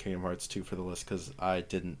Kingdom Hearts 2 for the list, because I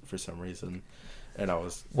didn't for some reason, and I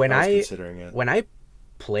was considering it. When I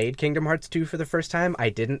played Kingdom Hearts 2 for the first time, I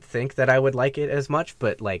didn't think that I would like it as much,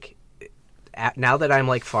 but like now that I'm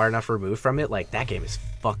like far enough removed from it, like that game is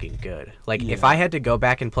fucking good. Like if I had to go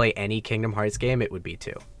back and play any Kingdom Hearts game, it would be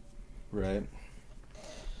 2. Right.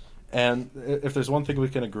 And if there's one thing we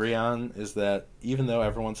can agree on, is that even though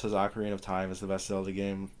everyone says Ocarina of Time is the best Zelda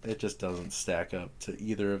game, it just doesn't stack up to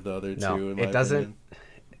either of the other two, in my it doesn't opinion.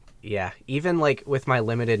 Yeah, even like with my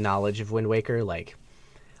limited knowledge of Wind Waker, like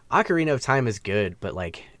Ocarina of Time is good, but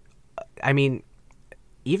like I mean,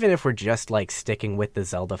 even if we're just like sticking with the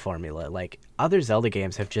Zelda formula, like other Zelda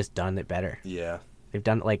games have just done it better. Yeah. They've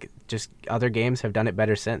done like just other games have done it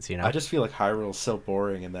better since, you know. I just feel like Hyrule's so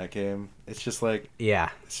boring in that game. It's just like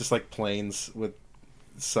it's just like plains with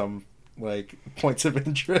some like points of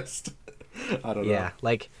interest. I don't know. Yeah,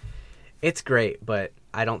 like it's great, but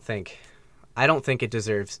I don't think it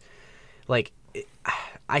deserves like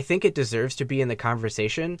I think it deserves to be in the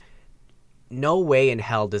conversation. No way in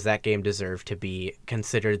hell does that game deserve to be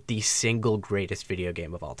considered the single greatest video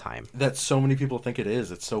game of all time. That so many people think it is.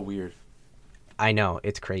 It's so weird. I know,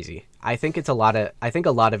 it's crazy. I think a lot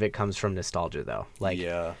of it comes from nostalgia though. Like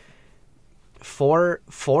for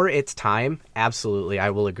its time, absolutely I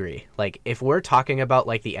will agree. Like if we're talking about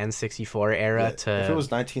like the N64 era if it was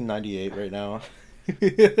 1998 right now.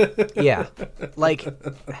 Yeah. Like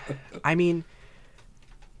I mean,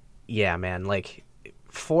 yeah, man, like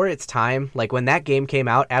for its time, like when that game came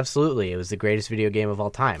out, absolutely it was the greatest video game of all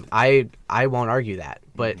time. I won't argue that.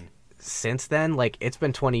 But since then, like it's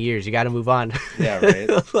been 20 years, you got to move on. Yeah, right.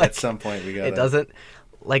 Like, at some point we got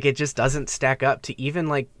it just doesn't stack up to even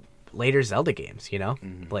like later Zelda games, you know?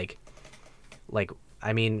 Like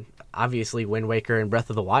I mean, obviously Wind Waker and Breath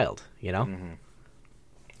of the Wild, you know?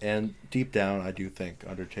 And deep down I do think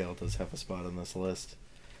Undertale does have a spot on this list.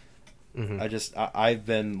 I've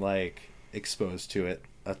been like exposed to it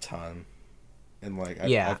a ton, and like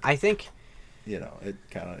I think, you know, it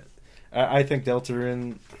kind of I think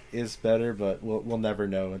Deltarune is better, but we'll never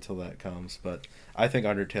know until that comes. But I think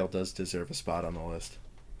Undertale does deserve a spot on the list.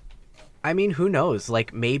 I mean, who knows?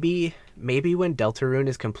 Like maybe when Deltarune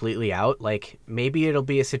is completely out, like maybe it'll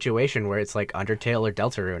be a situation where it's like Undertale or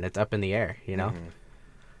Deltarune. It's up in the air, you know?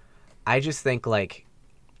 I just think like,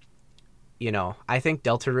 you know, I think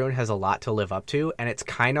Deltarune has a lot to live up to, and it's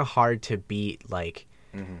kind of hard to beat like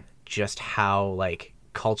just how like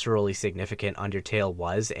culturally significant Undertale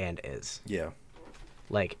was and is. Yeah.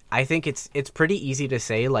 Like I think it's pretty easy to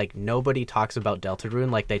say like nobody talks about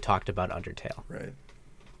Deltarune like they talked about Undertale. Right.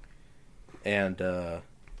 And at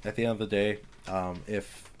the end of the day,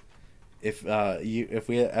 if if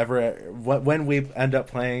we ever when we end up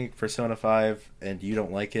playing Persona 5 and you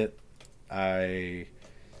don't like it, I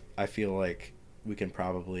feel like we can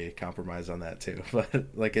probably compromise on that too.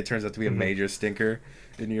 But like it turns out to be a major stinker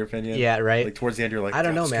in your opinion. Yeah, right. Like towards the end you're like, I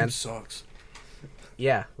don't know, this man. game sucks.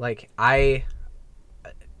 Yeah, like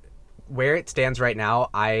where it stands right now,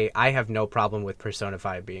 I have no problem with Persona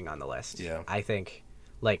 5 being on the list. Yeah. I think,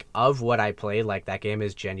 like, of what I played, like, that game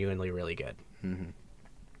is genuinely really good. Mm-hmm.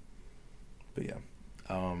 But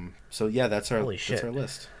yeah. So yeah, that's our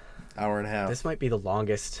list. Hour and a half. This might be the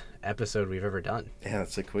longest episode we've ever done. Yeah,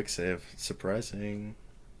 it's a quick save. Surprising.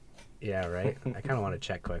 Yeah, right? I kind of want to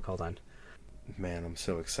check quick. Hold on. Man, I'm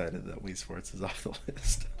so excited that Wii Sports is off the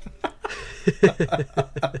list.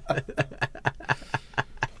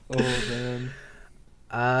 Oh, man.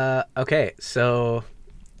 Okay, so,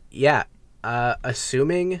 yeah.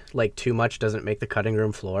 Assuming, like, too much doesn't make the cutting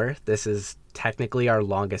room floor, this is technically our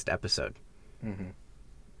longest episode. Mm-hmm.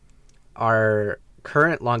 Our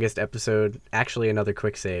current longest episode, actually another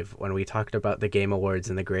quick save, when we talked about the Game Awards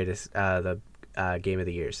and the greatest, Game of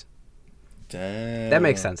the Years. Damn. That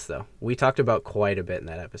makes sense, though. We talked about quite a bit in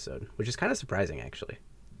that episode, which is kind of surprising, actually.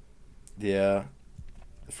 Yeah.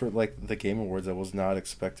 For, like, the Game Awards, I was not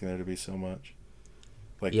expecting there to be so much.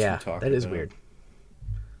 Like, yeah, that is weird.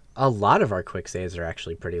 A lot of our quick saves are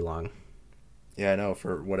actually pretty long. Yeah, I know,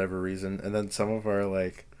 for whatever reason. And then some of our,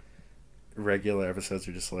 like, regular episodes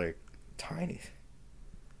are just, like, tiny.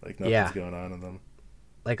 Like, nothing's going on in them.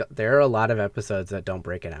 Like, there are a lot of episodes that don't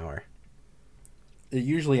break an hour. It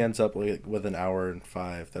usually ends up, like, with an hour and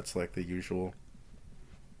 5. That's, like, the usual.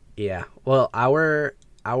 Yeah. Well, our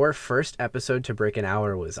first episode to break an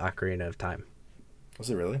hour was Ocarina of Time. Was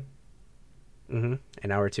it really? Mm-hmm.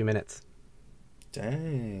 An hour, 2 minutes.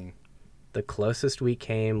 Dang. The closest we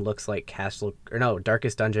came looks like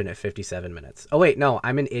Darkest Dungeon at 57 minutes. Oh, wait, no,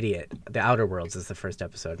 I'm an idiot. The Outer Worlds is the first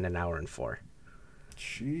episode in an hour and 4.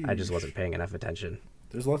 Jeez. I just wasn't paying enough attention.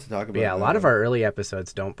 There's a lot to talk about. But yeah, a lot of our early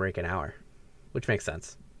episodes don't break an hour, which makes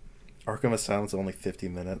sense. Arkham Asylum's only 50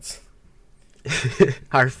 minutes.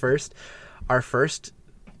 Our first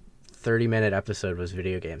 30-minute episode was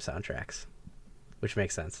video game soundtracks, which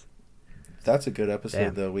makes sense. That's a good episode,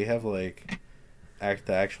 Damn. though. We have, like,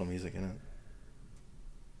 the actual music in it.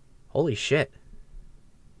 Holy shit.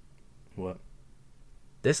 What?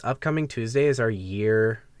 This upcoming Tuesday is our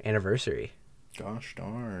year anniversary. Gosh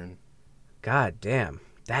darn. God damn.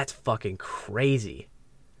 That's fucking crazy.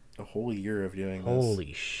 A whole year of doing this.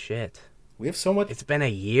 Holy shit. We have so much. It's been a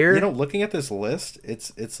year? You know, looking at this list,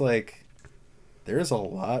 it's like there is a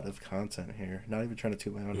lot of content here. Not even trying to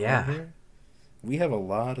toot my own horn here. We have a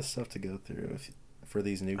lot of stuff to go through for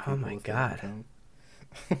these new people. Oh my god.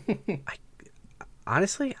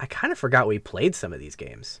 Honestly, I kind of forgot we played some of these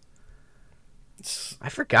games. I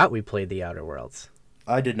forgot we played the Outer Worlds.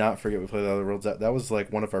 I did not forget we played the Outer Worlds. That was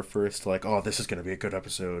like one of our first, like, oh, this is going to be a good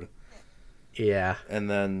episode. Yeah. And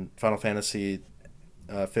then Final Fantasy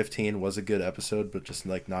 15 was a good episode, but just,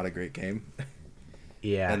 like, not a great game.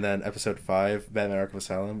 Yeah. And then episode 5, Batman Arkham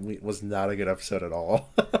Asylum, was not a good episode at all.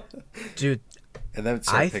 Dude, and then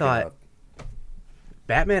I thought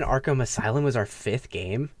Batman Arkham Asylum was our 5th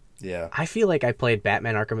game. Yeah. I feel like I played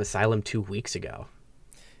Batman Arkham Asylum 2 weeks ago.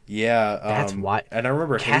 Yeah. That's why. And I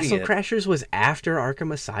remember Castle hating Crashers was after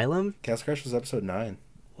Arkham Asylum? Castle Crashers was episode 9.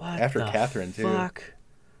 What after the Catherine, fuck? too.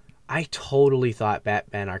 I totally thought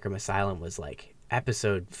Batman Arkham Asylum was, like,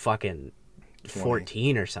 episode fucking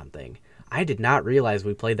 14 or something. I did not realize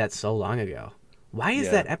we played that so long ago. Why is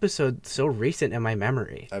that episode so recent in my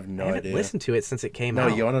memory? I have no idea. I idea. haven't listened to it since it came out.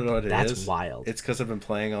 No, you want to know what it is? That's wild. It's because I've been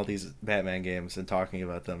playing all these Batman games and talking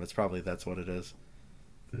about them. That's what it is.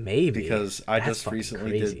 Maybe. Because I That's just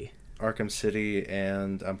recently crazy. did Arkham City,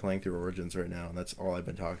 and I'm playing through Origins right now, and that's all I've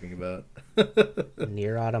been talking about.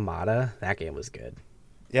 Nier Automata? That game was good.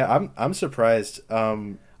 Yeah, I'm surprised.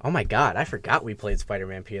 Oh my god, I forgot we played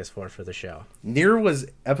Spider-Man PS4 for the show. Nier was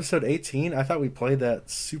episode 18. I thought we played that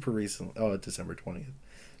super recently. Oh, December 20th.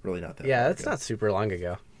 Really not that. Yeah, far that's ago. not super long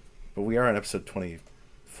ago. But we are on episode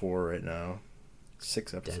 24 right now.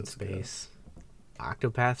 6 Dead episodes Space.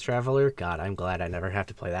 Octopath Traveler? God, I'm glad I never have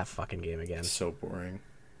to play that fucking game again. It's so boring.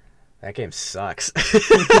 That game sucks.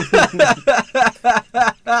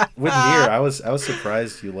 With Nier, I was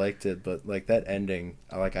surprised you liked it, but like that ending,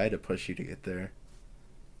 I had to push you to get there.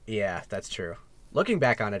 Yeah, that's true. Looking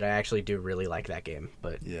back on it, I actually do really like that game,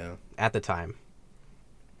 but yeah, at the time.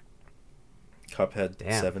 Cuphead.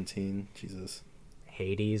 Damn. 17, Jesus.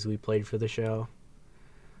 Hades we played for the show.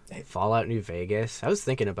 Fallout New Vegas. I was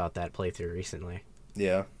thinking about that playthrough recently.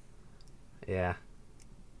 Yeah. Yeah.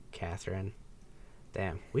 Catherine.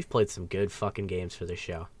 Damn, we've played some good fucking games for this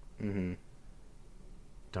show. Mm-hmm.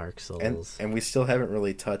 Dark Souls. And we still haven't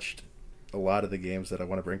really touched a lot of the games that I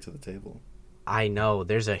want to bring to the table. I know.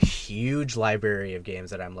 There's a huge library of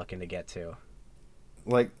games that I'm looking to get to.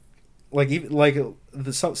 Some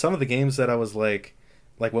of the games that I was like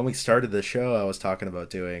when we started the show, I was talking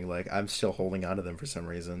about doing, like, I'm still holding on to them for some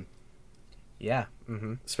reason. Yeah.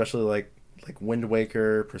 Mm-hmm. Especially like Wind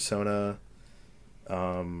Waker, Persona,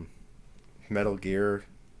 Metal Gear.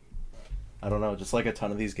 I don't know, just like a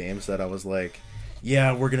ton of these games that I was like,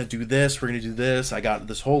 yeah, we're gonna do this, we're gonna do this. I got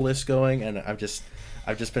this whole list going, and I've just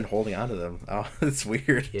been holding on to them. Oh, it's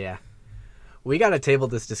weird. Yeah. We got to table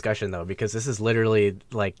this discussion, though, because this is literally,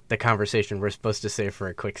 like, the conversation we're supposed to save for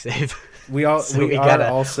a quick save. We are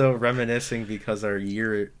also reminiscing because our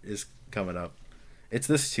year is coming up. It's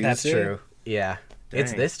this Tuesday? That's true. Yeah. Dang.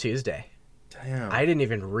 It's this Tuesday. Damn. I didn't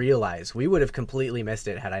even realize. We would have completely missed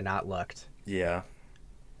it had I not looked. Yeah.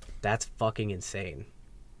 That's fucking insane.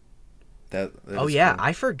 That oh, yeah. Cool.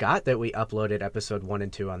 I forgot that we uploaded episode 1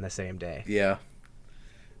 and 2 on the same day. Yeah.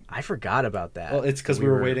 I forgot about that. Well, it's because we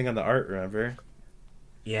were waiting on the art, remember?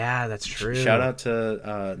 Yeah, that's true. Shout out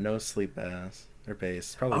to No Sleep Bass. Or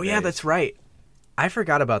Bass. Probably Oh, Bass. yeah, that's right. I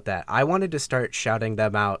forgot about that. I wanted to start shouting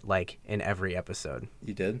them out, like, in every episode.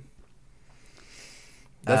 You did?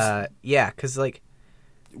 Yeah, because, like...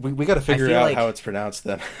 We got to figure out how it's pronounced,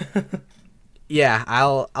 then. Yeah,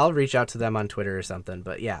 I'll reach out to them on Twitter or something.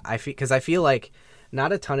 But, yeah, I feel like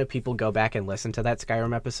not a ton of people go back and listen to that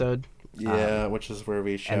Skyrim episode. Yeah, which is where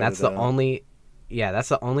we shouted and that's the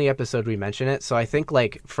out. only episode we mention it. So I think,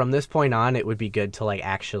 like, from this point on, it would be good to, like,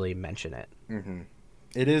 actually mention it. Mm-hmm.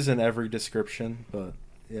 It is in every description, but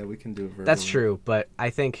yeah, we can do it verbally. That's true, but I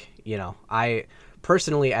think, I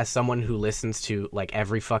personally, as someone who listens to, like,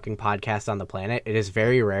 every fucking podcast on the planet, it is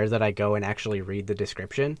very rare that I go and actually read the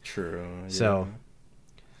description. True. Yeah. So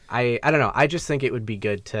I don't know. I just think it would be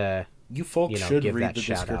good to... You folks should read the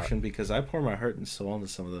description out. Because I pour my heart and soul into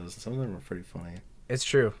some of those. Some of them are pretty funny. It's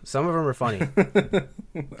true. Some of them are funny.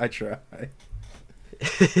 I try.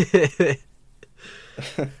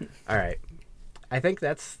 All right. I think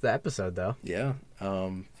that's the episode, though. Yeah.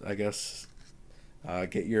 I guess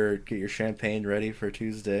get your champagne ready for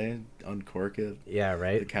Tuesday. Uncork it. Yeah,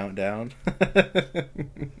 right. The countdown.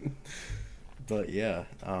 But yeah,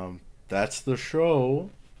 that's the show.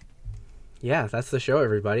 Yeah, that's the show,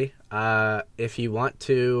 everybody. If you want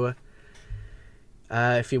to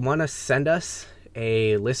send us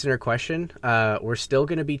a listener question, we're still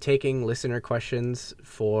going to be taking listener questions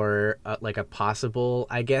for like a possible,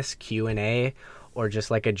 I guess, Q&A or just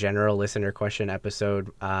like a general listener question episode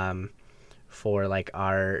for like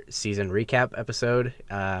our season recap episode.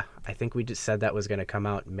 I think we just said that was going to come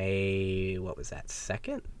out May, what was that,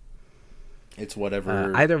 2nd? It's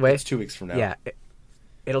whatever. Either way. It's 2 weeks from now. Yeah.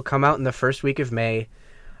 It'll come out in the first week of May,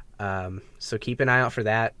 so keep an eye out for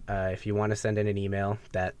that. If you want to send in an email,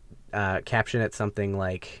 that caption it something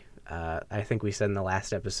like, I think we said in the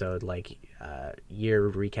last episode, like year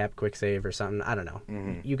recap quick save or something. I don't know.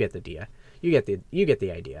 Mm-hmm. You get the idea. You get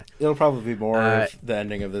the idea. It'll probably be more of the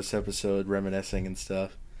ending of this episode, reminiscing and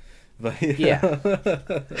stuff. But yeah.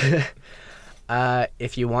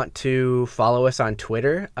 If you want to follow us on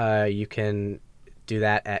Twitter, you can do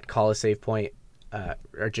that at Call a Save Point.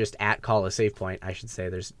 Or just at Call a Save Point, I should say.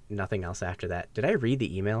 There's nothing else after that. Did I read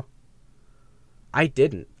the email? I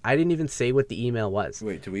didn't. I didn't even say what the email was.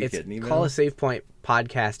 Wait, do we get an email? Call a Save Point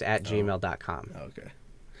podcast at gmail.com. Okay.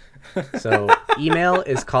 So email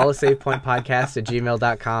is call a save point podcast at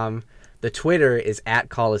gmail.com. The Twitter is at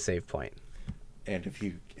Call a Save Point. And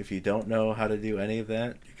if you don't know how to do any of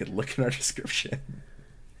that, you can look in our description.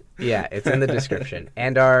 Yeah, it's in the description.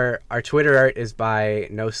 And our Twitter art is by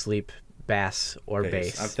No Sleep Bass or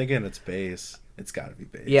Bass. I'm thinking it's Bass. It's got to be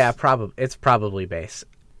Bass. Yeah, it's probably Bass.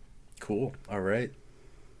 Cool. All right.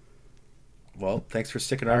 Well, thanks for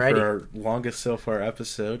sticking around for our longest so far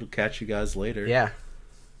episode. We'll catch you guys later. Yeah.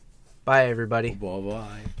 Bye, everybody.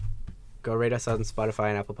 Bye-bye. Go rate us on Spotify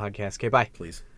and Apple Podcasts. Okay, bye. Please.